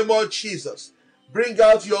the name of Jesus. Bring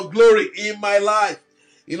out your glory in my life.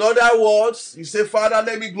 In other words, you say, Father,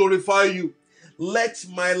 let me glorify you. Let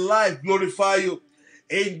my life glorify you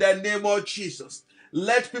in the name of Jesus.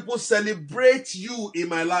 Let people celebrate you in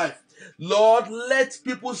my life. Lord, let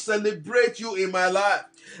people celebrate you in my life.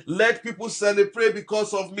 Let people celebrate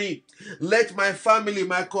because of me. Let my family,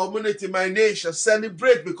 my community, my nation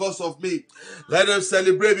celebrate because of me. Let them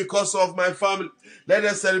celebrate because of my family. Let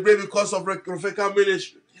them celebrate because of Prophetic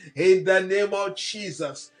Ministry. In the name of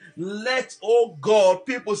Jesus. Let, oh God,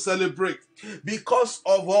 people celebrate because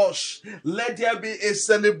of us. Let there be a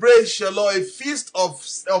celebration, Lord, a feast of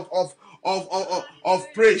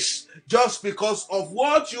praise, just because of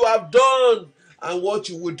what you have done and what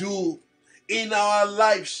you will do in our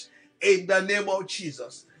lives in the name of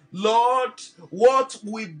Jesus. Lord, what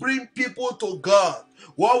will bring people to God,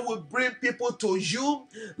 what will bring people to you,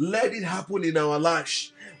 let it happen in our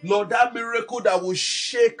lives. Lord, that miracle that will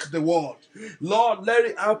shake the world, Lord, let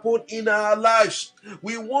it happen in our lives.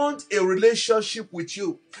 We want a relationship with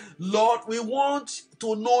you. Lord, we want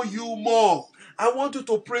to know you more. I want you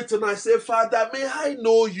to pray tonight. Say, Father, may I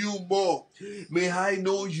know you more. May I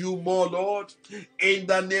know you more, Lord, in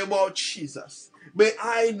the name of Jesus. May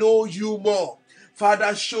I know you more.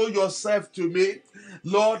 Father, show yourself to me.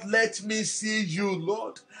 Lord, let me see you,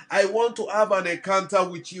 Lord. I want to have an encounter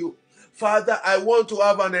with you. Father, I want to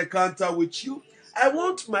have an encounter with you. I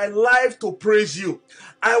want my life to praise you.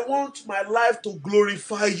 I want my life to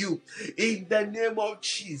glorify you in the name of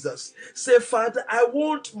Jesus. Say, Father, I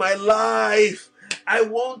want my life. I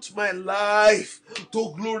want my life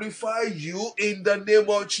to glorify you in the name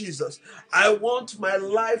of Jesus. I want my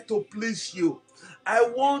life to please you. I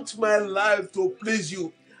want my life to please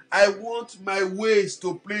you. I want my ways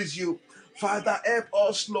to please you. Father, help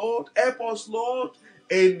us, Lord. Help us, Lord,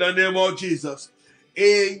 in the name of Jesus.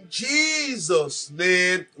 In Jesus'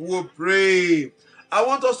 name we pray. I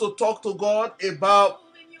want us to talk to God about,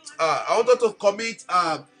 I want us to commit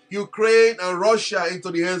Ukraine and Russia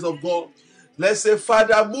into the hands of God. Let's say,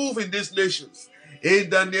 Father, move in these nations in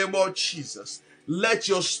the name of Jesus. Let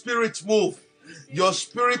your spirit move Your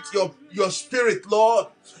spirit, your spirit, Lord,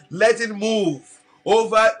 let it move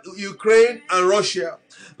over Ukraine and Russia.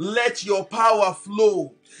 Let your power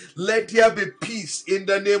flow. Let there be peace in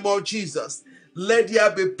the name of Jesus. Let there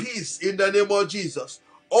be peace in the name of Jesus.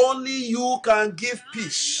 Only you can give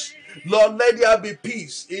peace. Lord, let there be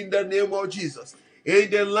peace in the name of Jesus. In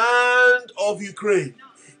the land of Ukraine,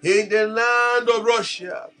 in the land of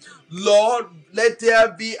Russia, Lord, let there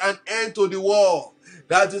be an end to the war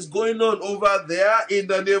that is going on over there in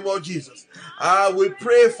the name of Jesus. We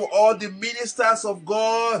pray for all the ministers of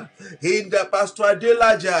God in the Pastor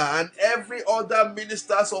ADEDOJA and every other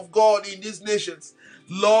ministers of God in these nations.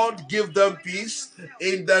 Lord, give them peace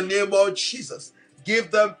in the name of Jesus.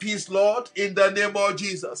 Give them peace, Lord, in the name of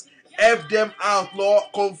Jesus. Help them out, Lord.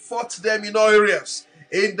 Comfort them in all areas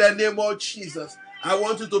in the name of Jesus. I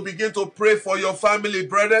want you to begin to pray for your family,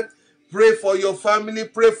 brethren. Pray for your family.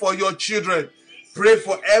 Pray for your children. Pray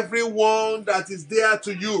for everyone that is there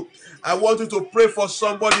to you. I want you to pray for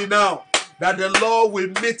somebody now that the Lord will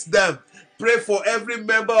meet them. Pray for every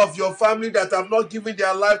member of your family that have not given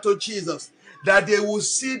their life to Jesus, that they will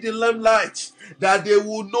see the limelight, that they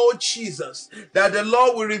will know Jesus, that the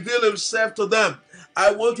Lord will reveal himself to them.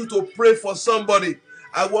 I want you to pray for somebody.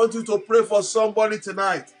 I want you to pray for somebody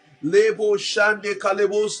tonight. Lebo Shande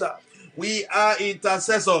Kalebosa. We are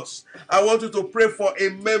intercessors. I want you to pray for a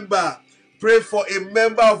member. Pray for a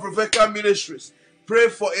member of Rebecca Ministries. Pray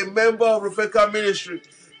for a member of Rebecca Ministry.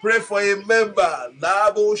 Pray for a member.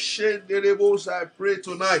 Labo Shende Lebosa. I pray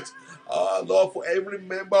tonight, Lord, for every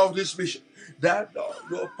member of this mission, that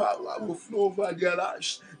your power will flow over their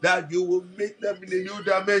lives, that you will make them in a new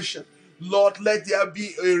dimension. Lord, let there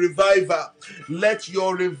be a revival. Let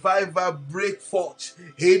your revival break forth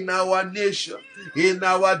in our nation, in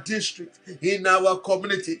our district, in our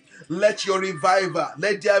community. Let your revival,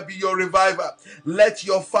 let there be your revival. Let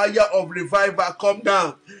your fire of revival come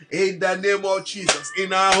down in the name of Jesus.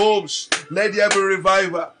 In our homes, let there be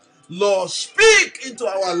revival. Lord, speak into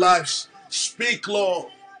our lives. Speak,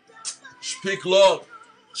 Lord. Speak, Lord.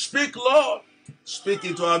 Speak, Lord. Speak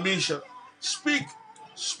into our mission. Speak.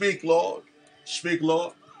 Speak, Lord. Speak,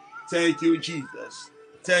 Lord. Thank you, Jesus.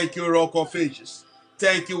 Thank you, Rock of Ages.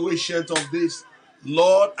 Thank you, Ancient of Days.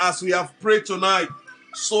 Lord, as we have prayed tonight,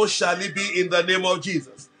 so shall it be in the name of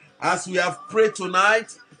Jesus. As we have prayed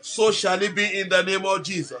tonight, so shall it be in the name of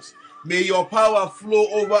Jesus. May your power flow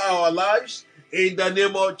over our lives in the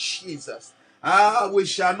name of Jesus. We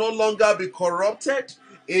shall no longer be corrupted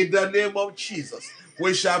in the name of Jesus.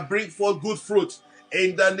 We shall bring forth good fruit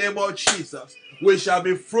in the name of Jesus. We shall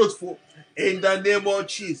be fruitful in the name of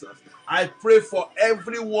Jesus. I pray for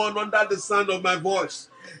everyone under the sound of my voice,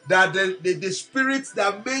 that the spirit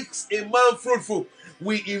that makes a man fruitful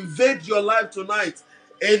will invade your life tonight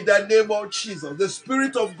in the name of Jesus. The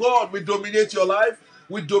Spirit of God will dominate your life,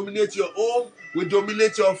 will dominate your home, will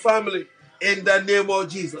dominate your family in the name of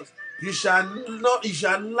Jesus. You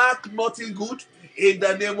shall lack nothing good in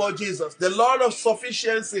the name of Jesus. The Lord of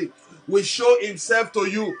sufficiency will show himself to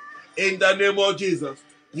you in the name of Jesus.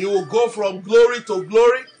 You will go from glory to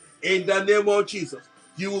glory in the name of Jesus.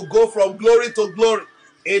 You will go from glory to glory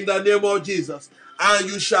in the name of Jesus. And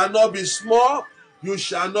you shall not be small. You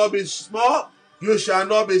shall not be small. You shall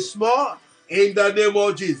not be small in the name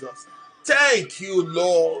of Jesus. Thank you,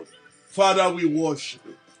 Lord. Father, we worship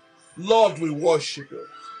you. Lord, we worship you.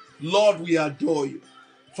 Lord, we adore you.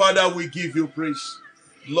 Father, we give you praise.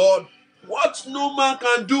 Lord, what no man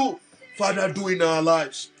can do, Father, do in our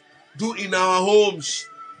lives. Do in our homes.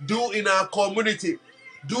 Do in our community.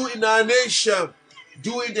 Do in our nation.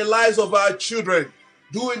 Do in the lives of our children.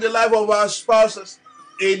 Do in the life of our spouses.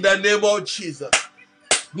 In the name of Jesus.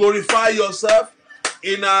 Glorify yourself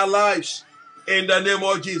in our lives. In the name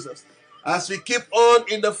of Jesus. As we keep on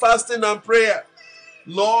in the fasting and prayer,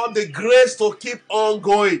 Lord, the grace to keep on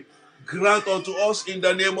going, grant unto us in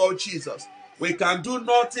the name of Jesus. We can do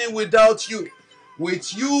nothing without you.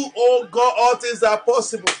 With you, oh God, all things are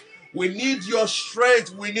possible. We need your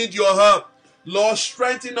strength. We need your help. Lord,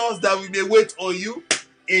 strengthen us that we may wait on you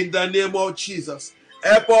in the name of Jesus.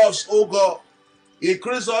 Help us, oh God.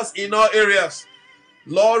 Increase us in all areas.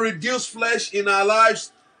 Lord, reduce flesh in our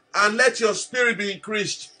lives and let your spirit be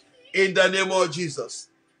increased in the name of Jesus.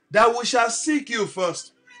 That we shall seek you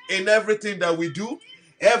first in everything that we do,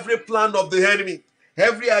 every plan of the enemy,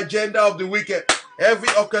 every agenda of the wicked, every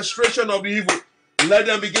orchestration of the evil. Let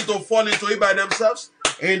them begin to fall into it by themselves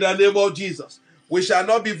in the name of Jesus. We shall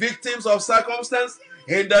not be victims of circumstance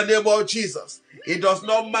in the name of Jesus. It does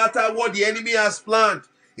not matter what the enemy has planned.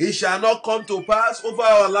 It shall not come to pass over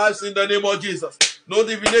our lives in the name of Jesus. No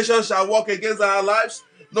divination shall work against our lives.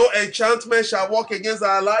 No enchantment shall work against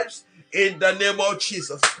our lives in the name of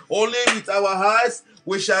Jesus. Only with our eyes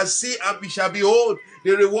we shall see and we shall behold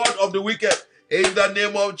the reward of the wicked in the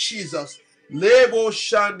name of Jesus. Lebo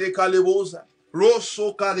shande kalebosa.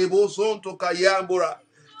 Rosso kaleboson to kayambura.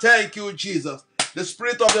 Thank you, Jesus. The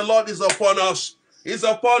Spirit of the Lord is upon us. Is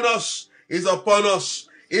upon us. Is upon us.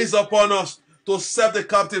 Is upon us to set the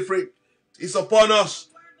captive free. Is upon us.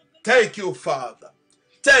 Thank you, Father.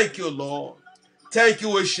 Thank you, Lord. Thank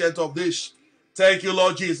you, Ancient of Days. Thank you,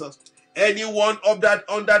 Lord Jesus. Anyone of that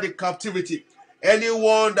under the captivity,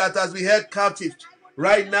 anyone that has been held captive,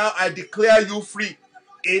 right now I declare you free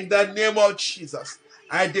in the name of Jesus.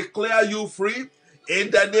 I declare you free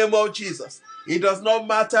in the name of Jesus. It does not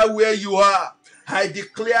matter where you are. I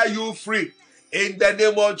declare you free in the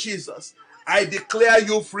name of Jesus. I declare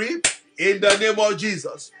you free in the name of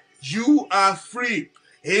Jesus. You are free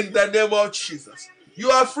in the name of Jesus. You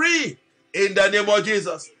are free in the name of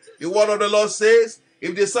Jesus. The word of the Lord says,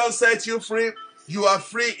 if the Son sets you free, you are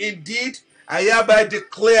free indeed. I hereby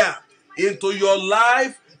declare into your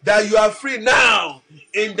life that you are free now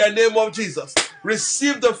in the name of Jesus.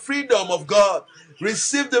 Receive the freedom of God.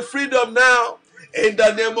 Receive the freedom now in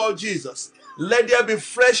the name of Jesus. Let there be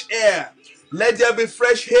fresh air. Let there be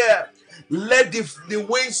fresh air. Let the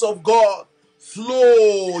winds of God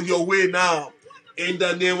flow your way now in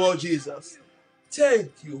the name of Jesus.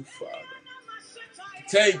 Thank you, Father.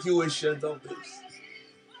 Thank you, Ancient of Days.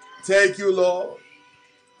 Thank you, Lord.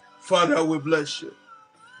 Father, we bless you.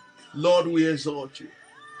 Lord, we exalt you.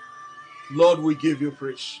 Lord, we give you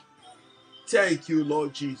praise. Thank you,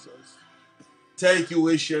 Lord Jesus. Thank you,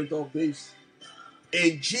 Ancient of Days.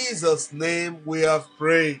 In Jesus' name we have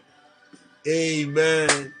prayed.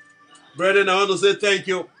 Amen. Brethren, I want to say thank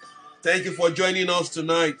you. Thank you for joining us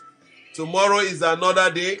tonight. Tomorrow is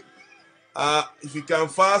another day. If you can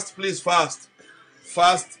fast, please fast.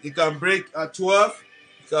 Fast. You can break at 12.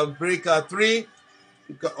 You can break at 3.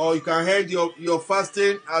 Or you can end your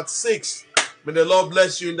fasting at 6. May the Lord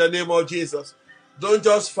bless you in the name of Jesus. Don't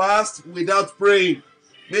just fast without praying.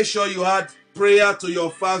 Make sure you add prayer to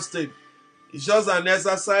your fasting. It's just an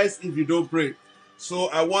exercise if you don't pray. So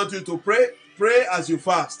I want you to pray. Pray as you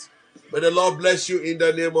fast. May the Lord bless you in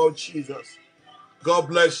the name of Jesus. God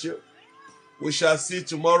bless you. We shall see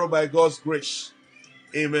tomorrow by God's grace.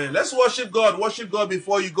 Amen. Let's worship God. Worship God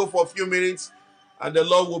before you go for a few minutes. And the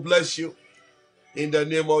Lord will bless you in the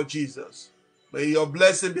name of Jesus. May your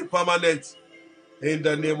blessing be permanent in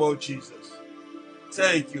the name of Jesus.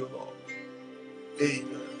 Thank you, Lord.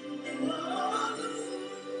 Amen.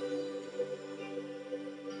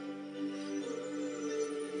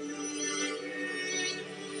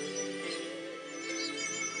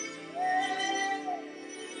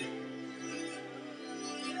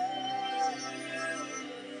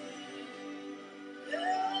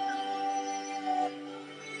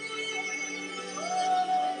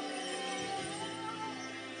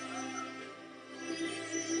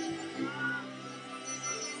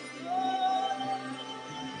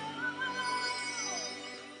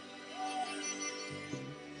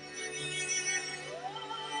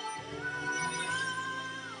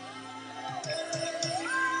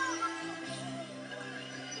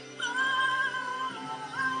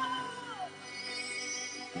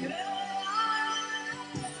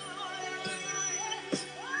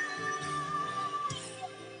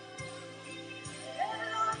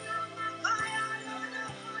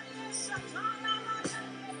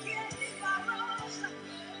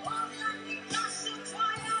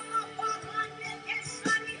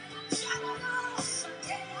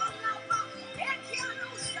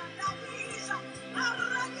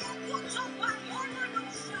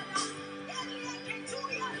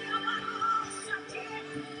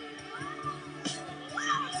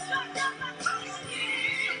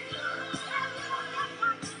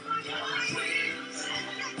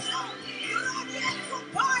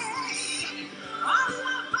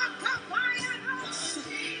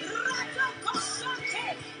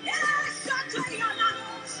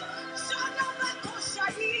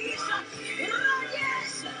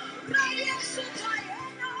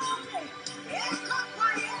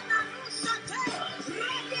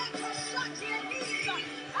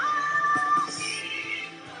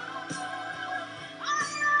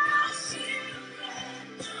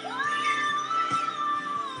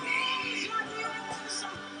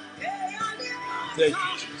 Thank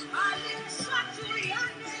you.